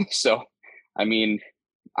 So, I mean,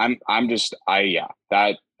 that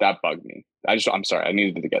bugged me. I'm sorry. I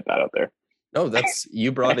needed to get that out there. No,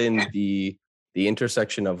 you brought in the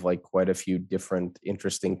intersection of like quite a few different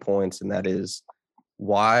interesting points. And that is,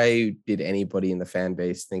 why did anybody in the fan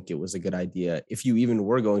base think it was a good idea, if you even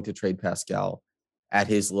were going to trade Pascal at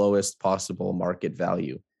his lowest possible market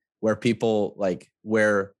value, where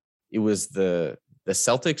it was the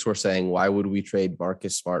Celtics were saying, why would we trade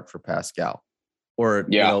Marcus Smart for Pascal? Or,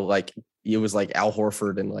 it was like Al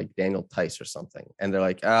Horford and like Daniel Tice or something. And they're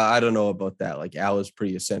like, I don't know about that. Like, Al is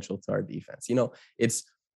pretty essential to our defense. It's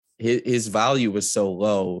his value was so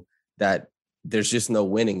low that there's just no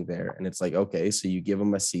winning there. And it's like, okay, so you give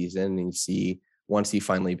him a season and you see once he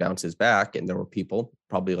finally bounces back. And there were people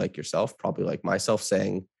probably like yourself, probably like myself,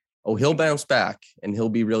 saying, oh, he'll bounce back and he'll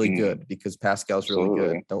be really good because Pascal's really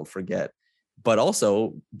good. Don't forget. But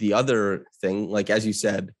also the other thing, like, as you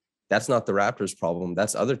said, that's not the Raptors' problem.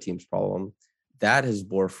 That's other teams' problem. That has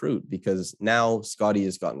bore fruit, because now Scotty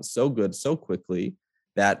has gotten so good so quickly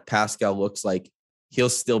that Pascal looks like he'll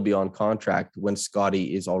still be on contract when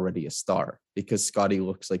Scotty is already a star, because Scotty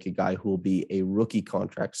looks like a guy who will be a rookie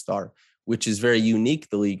contract star, which is very unique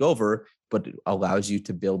the league over, but it allows you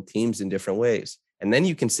to build teams in different ways. And then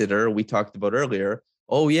you consider, we talked about earlier,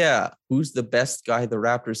 oh yeah, who's the best guy the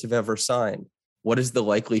Raptors have ever signed? What is the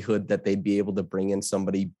likelihood that they'd be able to bring in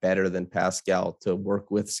somebody better than Pascal to work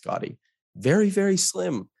with Scotty? Very, very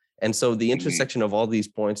slim. And so the intersection of all these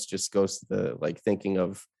points just goes to the thinking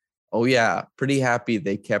of, oh yeah, pretty happy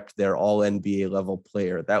they kept their all NBA level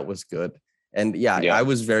player. That was good. And yeah, I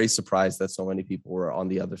was very surprised that so many people were on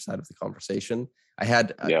the other side of the conversation. I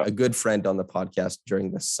had a good friend on the podcast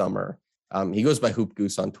during the summer. He goes by Hoop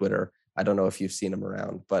Goose on Twitter. I don't know if you've seen him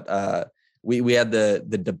around, but we had the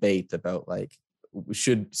debate about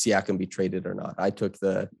should Siakam be traded or not. I took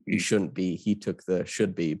the he shouldn't be. He took the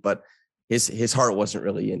should be. But his heart wasn't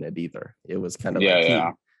really in it either. It was kind of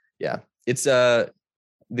It's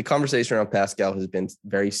the conversation around Pascal has been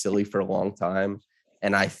very silly for a long time,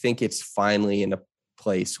 and I think it's finally in a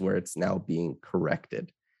place where it's now being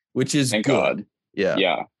corrected, which is Thank good. God.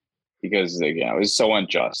 Yeah, because it was so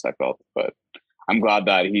unjust, I felt, but I'm glad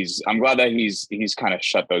that he's kind of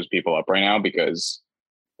shut those people up right now, because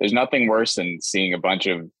there's nothing worse than seeing a bunch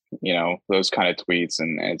of, those kind of tweets.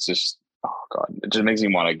 And it's just, oh God, it just makes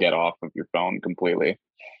you want to get off of your phone completely.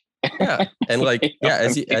 Yeah. And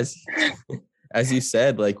as you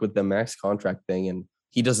said, with the max contract thing, and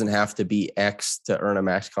he doesn't have to be X to earn a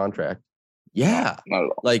max contract. Yeah. Not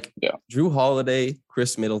at all. Drew Holiday,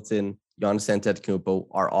 Chris Middleton, Giannis Antetokounmpo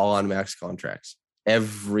are all on max contracts.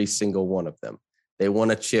 Every single one of them. They want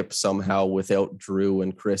to chip somehow without Drew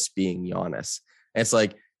and Chris being Giannis. And it's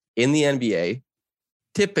like in the NBA,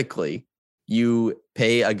 typically you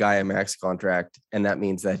pay a guy a max contract, and that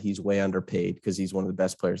means that he's way underpaid because he's one of the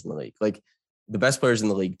best players in the league. Like the best players in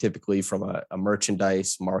the league, typically from a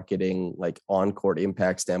merchandise, marketing, like on-court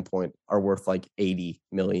impact standpoint, are worth like $80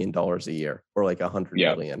 million a year or like $100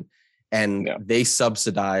 million. And they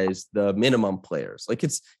subsidize the minimum players. Like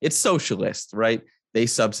it's socialist, right? They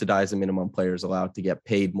subsidize the minimum players allowed to get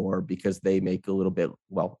paid more because they make a little bit,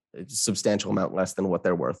 well, a substantial amount less than what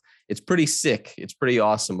they're worth. It's pretty sick. It's pretty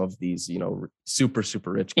awesome of these, you know, super,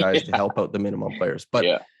 super rich guys to help out the minimum players. But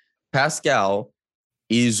Pascal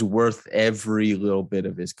is worth every little bit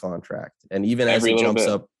of his contract. And even as he jumps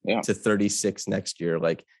up to 36 next year,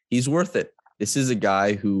 like he's worth it. This is a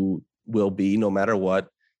guy who will be, no matter what,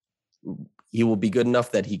 he will be good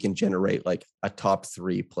enough that he can generate like a top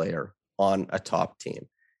 3 player on a top team.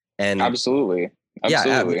 And absolutely.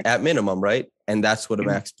 At minimum, right? And that's what a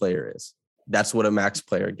max player is. That's what a max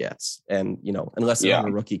player gets. And, you know, unless they're on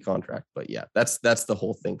a rookie contract, but that's the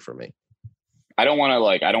whole thing for me. I don't want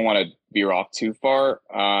to veer off too far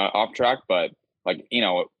off track, but like, you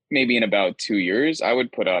know, maybe in about 2 years, I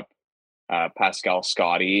would put up Pascal,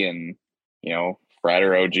 Scotty, and, you know, Fred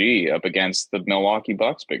or OG up against the Milwaukee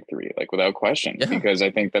Bucks big 3, like without question, because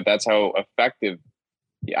I think that's how effective.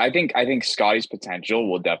 I think Scotty's potential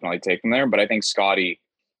will definitely take him there, but I think Scotty,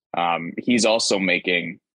 he's also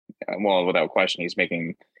making, well, without question, he's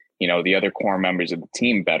making, you know, the other core members of the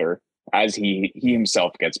team better as he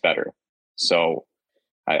himself gets better. So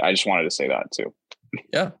I just wanted to say that too.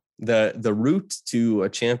 Yeah. The route to a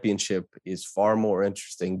championship is far more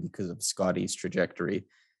interesting because of Scotty's trajectory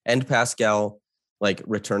and Pascal, like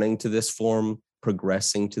returning to this form,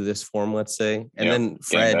 progressing to this form, let's say. And then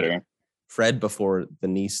Fred, before the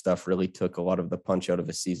knee stuff really took a lot of the punch out of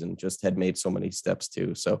his season, just had made so many steps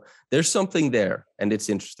too. So there's something there and it's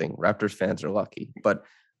interesting. Raptors fans are lucky, but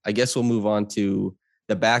I guess we'll move on to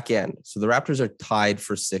the back end. So the Raptors are tied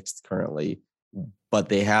for 6th currently, but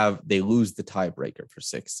they lose the tiebreaker for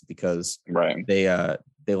 6th because they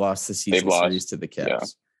lost the season series to the Cavs. Yeah.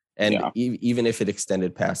 And even if it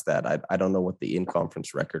extended past that, I don't know what the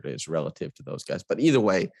in-conference record is relative to those guys. But either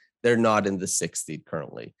way, they're not in the 6th seed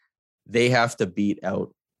currently. They have to beat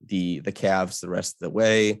out the Cavs the rest of the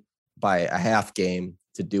way by a half game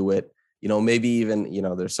to do it. You know, maybe even, you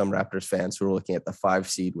know, there's some Raptors fans who are looking at the 5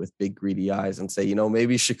 seed with big greedy eyes and say, you know,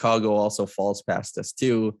 maybe Chicago also falls past us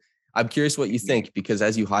too. I'm curious what you think, because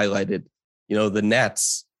as you highlighted, you know, the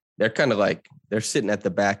Nets, they're kind of like, they're sitting at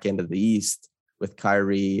the back end of the East with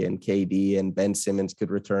Kyrie and KD, and Ben Simmons could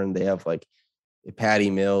return. They have like Patty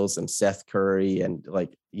Mills and Seth Curry and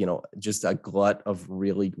like, you know, just a glut of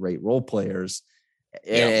really great role players.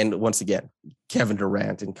 And once again, Kevin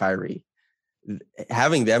Durant and Kyrie.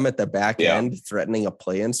 Having them at the back end threatening a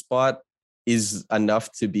play-in spot is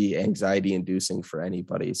enough to be anxiety inducing for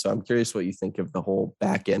anybody. So I'm curious what you think of the whole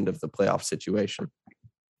back end of the playoff situation.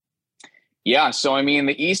 Yeah. So, I mean,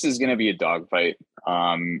 the East is going to be a dogfight.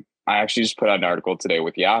 I actually just put out an article today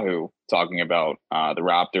with Yahoo talking about the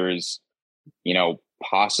Raptors, you know,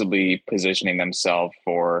 possibly positioning themselves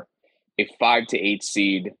for a 5 to 8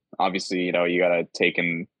 seed. Obviously, you know, you got to take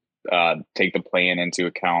the play-in into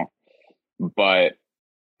account. But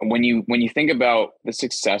when you think about the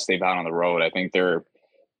success they've had on the road, I think they have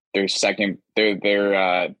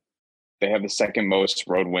the second most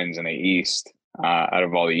road wins in the East out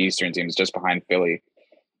of all the Eastern teams, just behind Philly.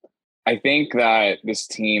 I think that this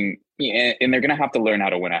team, and they're going to have to learn how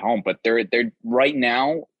to win at home, but they're right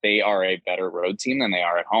now they are a better road team than they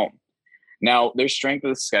are at home. Now, their strength of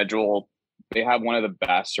the schedule, they have one of the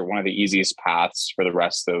best or one of the easiest paths for the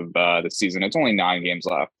rest of the season. It's only 9 games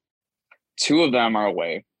left. 2 of them are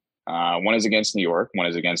away. One is against New York. One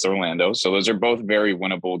is against Orlando. So those are both very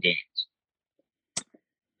winnable games.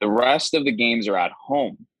 The rest of the games are at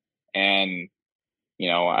home. And, you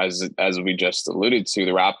know, as we just alluded to,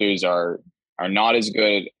 the Raptors are not as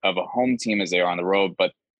good of a home team as they are on the road,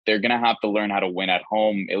 but they're going to have to learn how to win at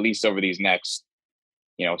home, at least over these next,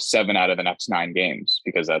 you know, 7 out of the next 9 games,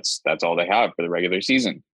 because that's all they have for the regular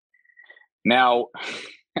season. Now,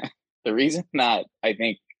 the reason that I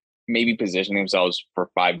think maybe positioning themselves for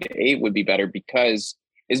 5 to 8 would be better because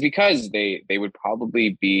they would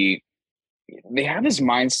probably be, they have this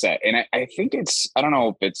mindset. And I think I don't know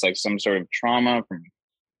if it's like some sort of trauma from,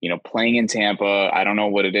 you know, playing in Tampa. I don't know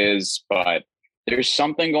what it is, but there's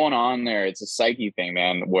something going on there. It's a psyche thing,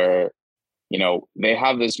 man, where, you know, they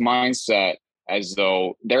have this mindset as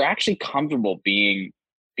though they're actually comfortable being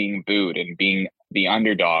booed and being the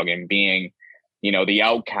underdog and being, you know, the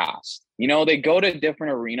outcast. You know, they go to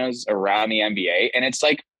different arenas around the NBA and it's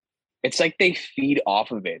like it's like they feed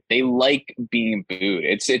off of it. They like being booed.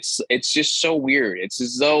 It's just so weird. It's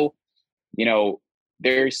as though, you know,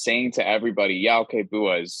 they're saying to everybody, yeah, okay, boo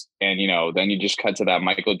us. And, you know, then you just cut to that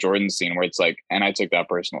Michael Jordan scene where it's like, and I took that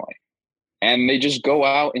personally. And they just go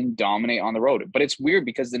out and dominate on the road. But it's weird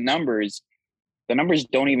because the numbers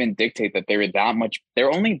don't even dictate that they're that much.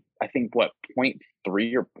 They're only, I think, what,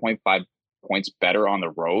 0.3 or 0.5 points better on the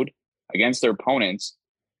road against their opponents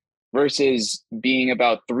versus being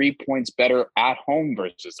about 3 points better at home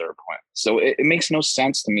versus their opponent. So it makes no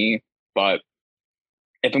sense to me. But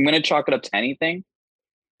if I'm going to chalk it up to anything,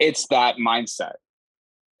 it's that mindset.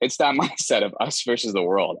 It's that mindset of us versus the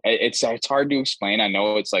world. It's hard to explain. I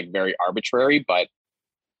know it's like very arbitrary, but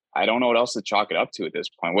I don't know what else to chalk it up to at this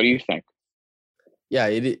point. What do you think? Yeah,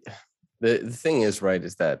 the thing is, right,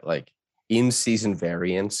 is that like in-season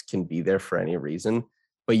variance can be there for any reason,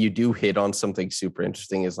 but you do hit on something super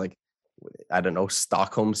interesting is like, I don't know,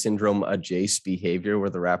 Stockholm syndrome adjacent behavior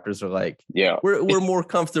where the Raptors are like, yeah, we're more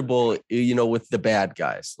comfortable, you know, with the bad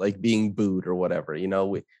guys, like being booed or whatever, you know,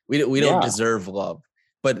 we don't deserve love.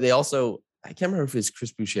 But they also, I can't remember if it's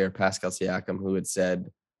Chris Boucher or Pascal Siakam who had said,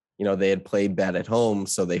 you know, they had played bad at home,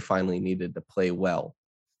 so they finally needed to play well.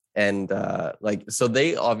 And so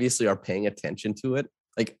they obviously are paying attention to it.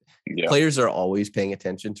 Like players are always paying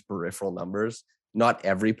attention to peripheral numbers. Not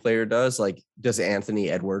every player does. Like, does Anthony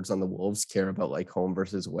Edwards on the Wolves care about like home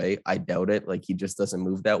versus away? I doubt it. Like, he just doesn't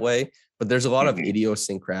move that way. But there's a lot of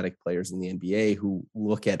idiosyncratic players in the NBA who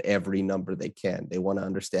look at every number they can. They want to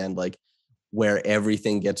understand like where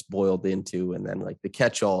everything gets boiled into, and then like the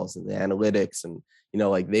catch-alls and the analytics, and you know,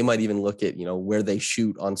 like they might even look at, you know, where they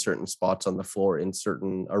shoot on certain spots on the floor in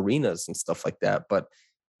certain arenas and stuff like that. But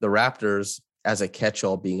the Raptors, as a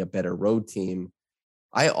catch-all, being a better road team,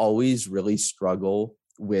 I always really struggle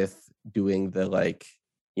with doing the like,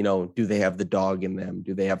 you know, do they have the dog in them?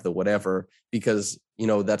 Do they have the whatever? Because, you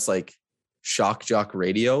know, that's like shock jock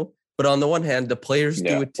radio. But on the one hand, the players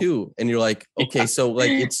do it too. And you're like, okay, so like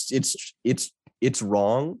it's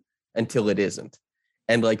wrong until it isn't.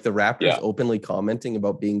 And like the Raptors openly commenting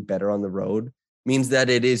about being better on the road means that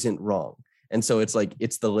it isn't wrong. And so it's like,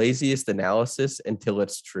 it's the laziest analysis until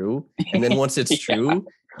it's true. And then once it's true,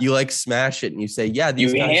 you like smash it and you say, yeah,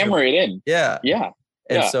 these guys hammer it in. Yeah. Yeah.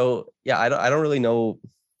 And so, I don't really know,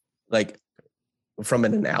 like from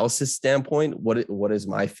an analysis standpoint, what is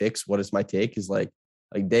my fix? What is my take is like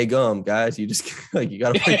daggum guys, you just like, you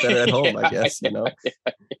got to play better at home, I guess, you know?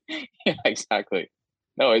 Yeah, exactly.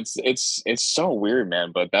 No, it's so weird,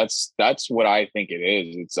 man. But that's what I think it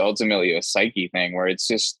is. It's ultimately a psyche thing where it's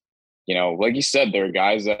just, you know, like you said, there are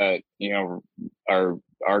guys that, you know,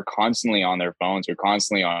 are constantly on their phones or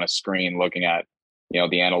constantly on a screen looking at, you know,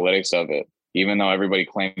 the analytics of it, even though everybody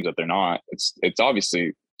claims that they're not. It's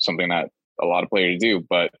obviously something that a lot of players do,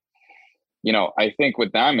 but you know, I think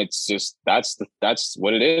with them, it's just that's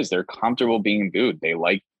what it is. They're comfortable being booed. They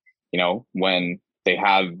like, you know, when they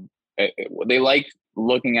like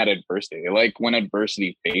looking at adversity. They like when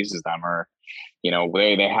adversity phases them, or you know,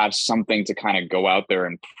 they have something to kind of go out there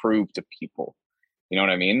and prove to people. You know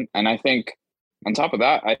what I mean? And I think on top of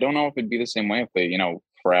that, I don't know if it'd be the same way if they, you know,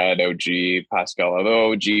 Fred, OG, Pascal,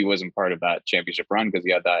 although OG wasn't part of that championship run because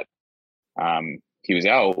he had that, he was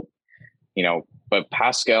out, you know, but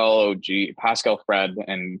Pascal, Fred,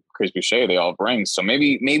 and Chris Boucher, they all have rings. So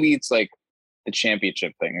maybe it's like the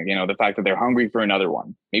championship thing, you know, the fact that they're hungry for another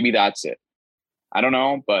one. Maybe that's it. I don't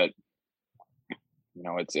know, but you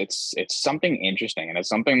know, it's something interesting, and it's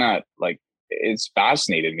something that like it's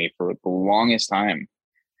fascinated me for the longest time.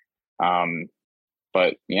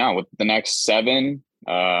 But yeah, with the next seven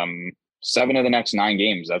of the next 9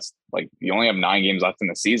 games, that's like you only have 9 games left in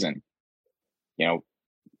the season. You know,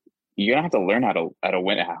 you're gonna have to learn how to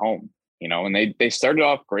win at home. You know, and they started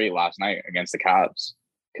off great last night against the Cavs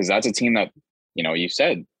because that's a team that, you know, you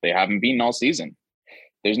said they haven't beaten all season.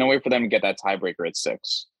 There's no way for them to get that tiebreaker at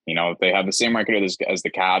 6. You know, if they have the same record as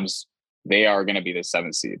the Cavs, they are going to be the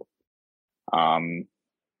 7th seed.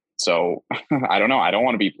 So I don't know. I don't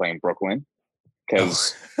want to be playing Brooklyn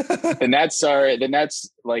because the Nets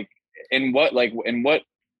like in what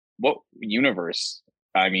universe?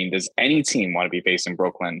 I mean, does any team want to be facing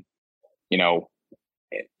Brooklyn? You know,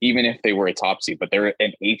 even if they were a top seed, but they're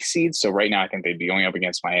an 8th seed. So right now I think they'd be going up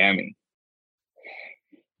against Miami.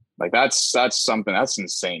 Like that's something that's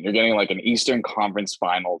insane. You're getting like an Eastern Conference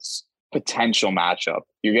Finals potential matchup.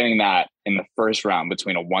 You're getting that in the first round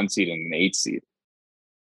between a 1 seed and an 8 seed.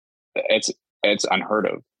 It's unheard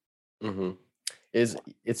of. Mm-hmm.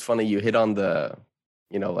 It's funny you hit on the,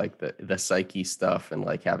 you know, like the psyche stuff and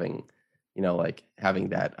like having, you know, like having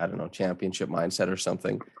that, I don't know, championship mindset or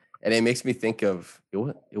something. And it makes me think of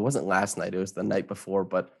it wasn't last night, it was the night before,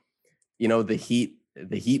 but you know, the Heat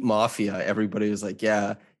Mafia, everybody was like,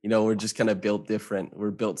 yeah, you know, we're just kind of built different.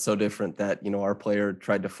 We're built so different that, you know, our player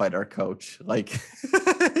tried to fight our coach. Like,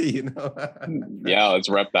 you know. Yeah, let's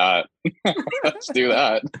rep that. Let's do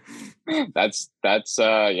that. That's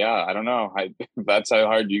yeah, I don't know. That's how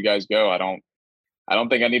hard you guys go. I don't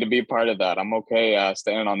think I need to be a part of that. I'm okay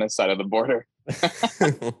standing on this side of the border.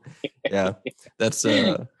 Yeah, that's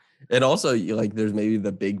and also like there's maybe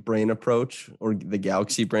the big brain approach or the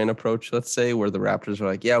galaxy brain approach, let's say, where the Raptors are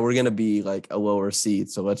like, yeah, we're gonna be like a lower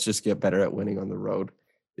seed, so let's just get better at winning on the road.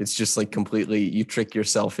 It's just like completely, you trick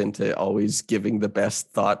yourself into always giving the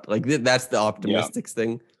best thought. Like that's the optimistic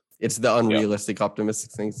thing. It's the unrealistic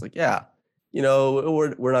optimistic thing. It's like, yeah, you know,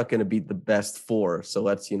 we're not going to beat the best four, so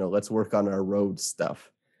let's work on our road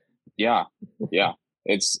stuff. Yeah.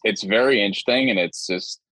 It's very interesting, and it's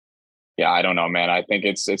just, yeah, I don't know, man. I think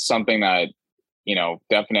it's something that, you know,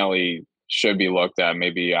 definitely should be looked at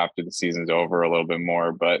maybe after the season's over a little bit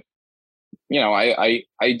more. But, you know, I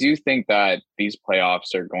do think that these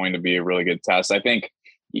playoffs are going to be a really good test. I think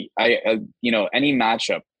you know, any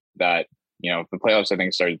matchup that, you know, the playoffs I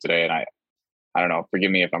think started today, and I don't know,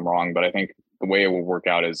 forgive me if I'm wrong, but I think the way it will work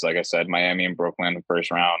out is, like I said, Miami and Brooklyn the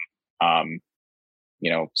first round.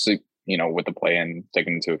 You know, so, you know, with the play-in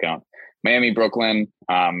taken into account, Miami, Brooklyn,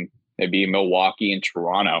 it'd be Milwaukee and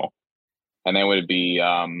Toronto, and then would be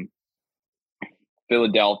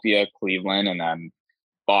Philadelphia, Cleveland, and then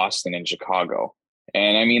Boston and Chicago.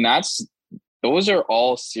 And I mean, those are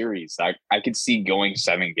all series I could see going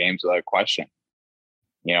 7 games without question.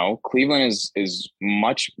 You know, Cleveland is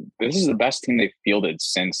this is the best team they've fielded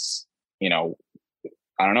since, you know,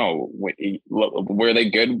 I don't know, were they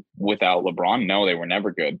good without LeBron? No, they were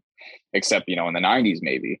never good, except, you know, in the 90s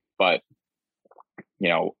maybe. But, you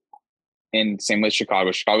know, and same with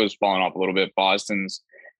Chicago. Chicago's fallen off a little bit. Boston's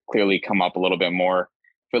clearly come up a little bit more.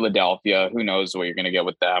 Philadelphia, who knows what you're going to get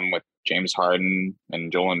with them, with James Harden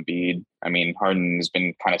and Joel Embiid. I mean, Harden's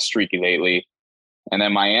been kind of streaky lately. And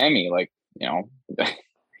then Miami, like, you know,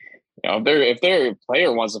 you know, if their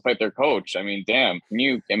player wants to fight their coach, I mean, damn, can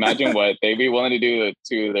you imagine what they'd be willing to do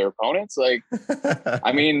to their opponents? Like,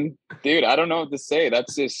 I mean, dude, I don't know what to say.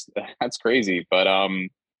 That's crazy. But I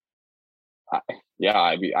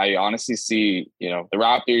honestly see, you know, the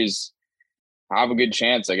Raptors have a good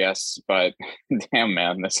chance, I guess. But damn,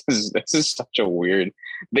 man, this is such a weird.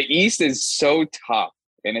 The East is so tough,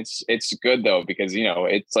 and it's good though, because, you know,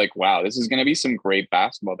 it's like, wow, this is going to be some great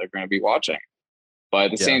basketball they're going to be watching. But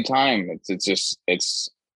at the same time, it's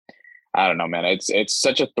I don't know, man. It's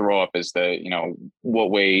such a throw up as the, you know,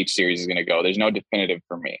 what way each series is going to go. There's no definitive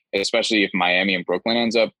for me, especially if Miami and Brooklyn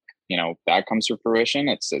ends up, you know, that comes to fruition.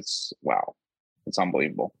 It's wow, it's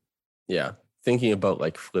unbelievable. Yeah, thinking about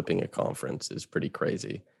like flipping a conference is pretty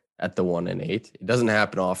crazy at the 1 and 8. It doesn't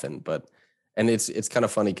happen often, and it's kind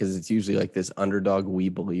of funny because it's usually like this underdog we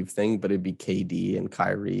believe thing, but it'd be KD and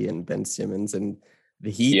Kyrie and Ben Simmons, and the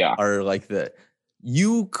Heat are like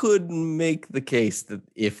you could make the case that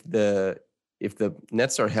if the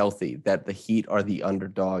Nets are healthy, that the Heat are the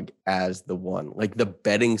underdog as the one. Like the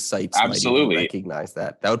betting sites might even recognize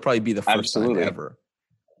that. That would probably be the first time ever.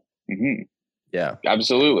 Mm-hmm. Yeah,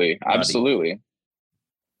 absolutely.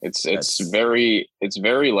 It's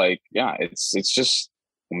very like, yeah, it's just,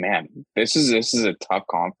 man, this is a tough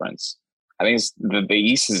conference. I think the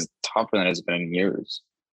East is tougher than it's been in years.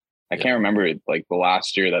 I can't remember like the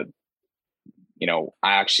last year that, you know,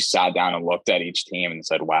 I actually sat down and looked at each team and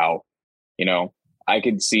said, wow, you know, I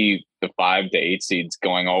could see the 5 to 8 seeds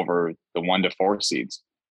going over the 1 to 4 seeds.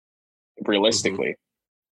 Realistically,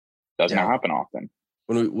 doesn't happen often.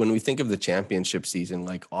 When we think of the championship season,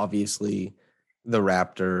 like obviously the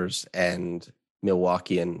Raptors and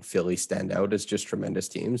Milwaukee and Philly stand out as just tremendous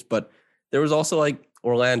teams, but there was also like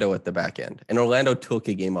Orlando at the back end, and Orlando took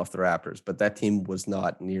a game off the Raptors, but that team was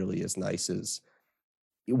not nearly as nice as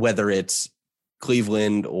whether it's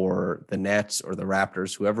Cleveland or the Nets or the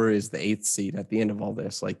Raptors, whoever is the 8th seed at the end of all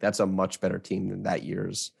this. Like that's a much better team than that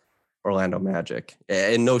year's Orlando Magic,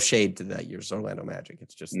 and no shade to that year's Orlando Magic.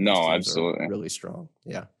 It's just no, absolutely really strong.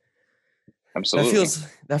 Yeah, absolutely.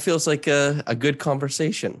 That feels like a good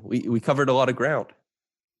conversation. We covered a lot of ground.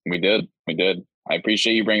 We did. I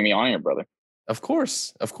appreciate you bringing me on here, brother. Of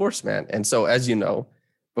course, man. And so, as you know,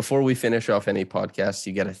 before we finish off any podcast,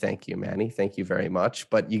 you get a thank you, Manny. Thank you very much.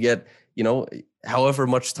 But you get, you know, however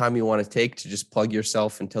much time you want to take to just plug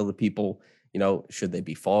yourself and tell the people, you know, should they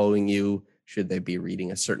be following you? Should they be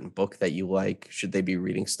reading a certain book that you like? Should they be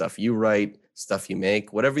reading stuff you write, stuff you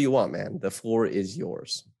make, whatever you want, man? The floor is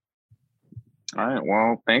yours. All right.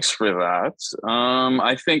 Well, thanks for that.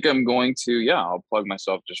 I think I'm going to, I'll plug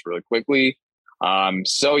myself just really quickly.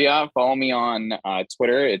 So yeah, follow me on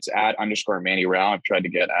Twitter. It's at _ Manny Rao. I've tried to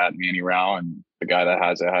get at Manny Rao, and the guy that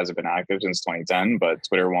has it hasn't been active since 2010, but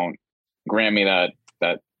Twitter won't grant me that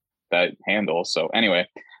handle. So anyway,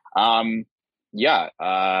 I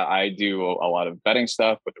do a lot of betting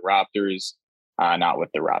stuff with the Raptors, not with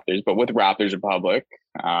the Raptors, but with Raptors Republic,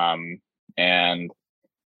 and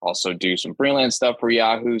also do some freelance stuff for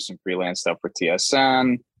Yahoo, some freelance stuff for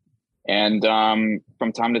TSN. And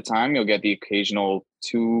from time to time, you'll get the occasional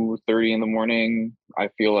 2:30 in the morning, I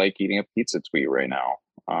feel like eating a pizza tweet right now.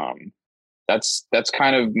 That's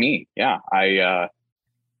kind of me. Yeah, I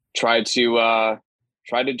try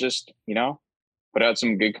to just, put out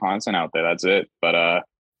some good content out there. That's it. But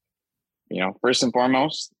first and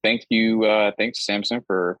foremost, thanks Samson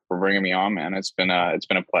for bringing me on, man. It's been a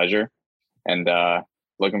pleasure, and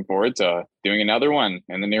looking forward to doing another one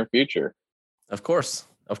in the near future. Of course.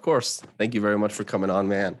 Thank you very much for coming on,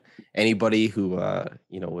 man. Anybody who,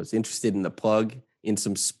 was interested in the plug in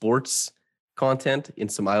some sports content, in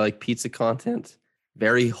some I Like Pizza content,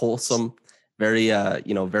 very wholesome, very,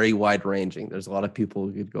 very wide ranging. There's a lot of people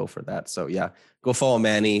who could go for that. So yeah, go follow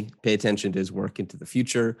Manny, pay attention to his work into the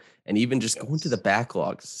future, and even just go into the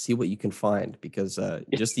backlogs, see what you can find, because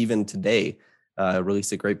just even today,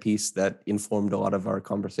 released a great piece that informed a lot of our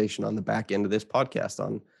conversation on the back end of this podcast,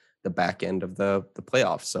 on the back end of the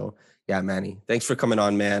playoffs. So yeah, Manny, thanks for coming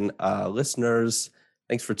on, man. Listeners,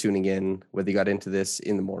 thanks for tuning in, whether you got into this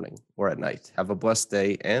in the morning or at night. Have a blessed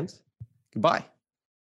day, and goodbye.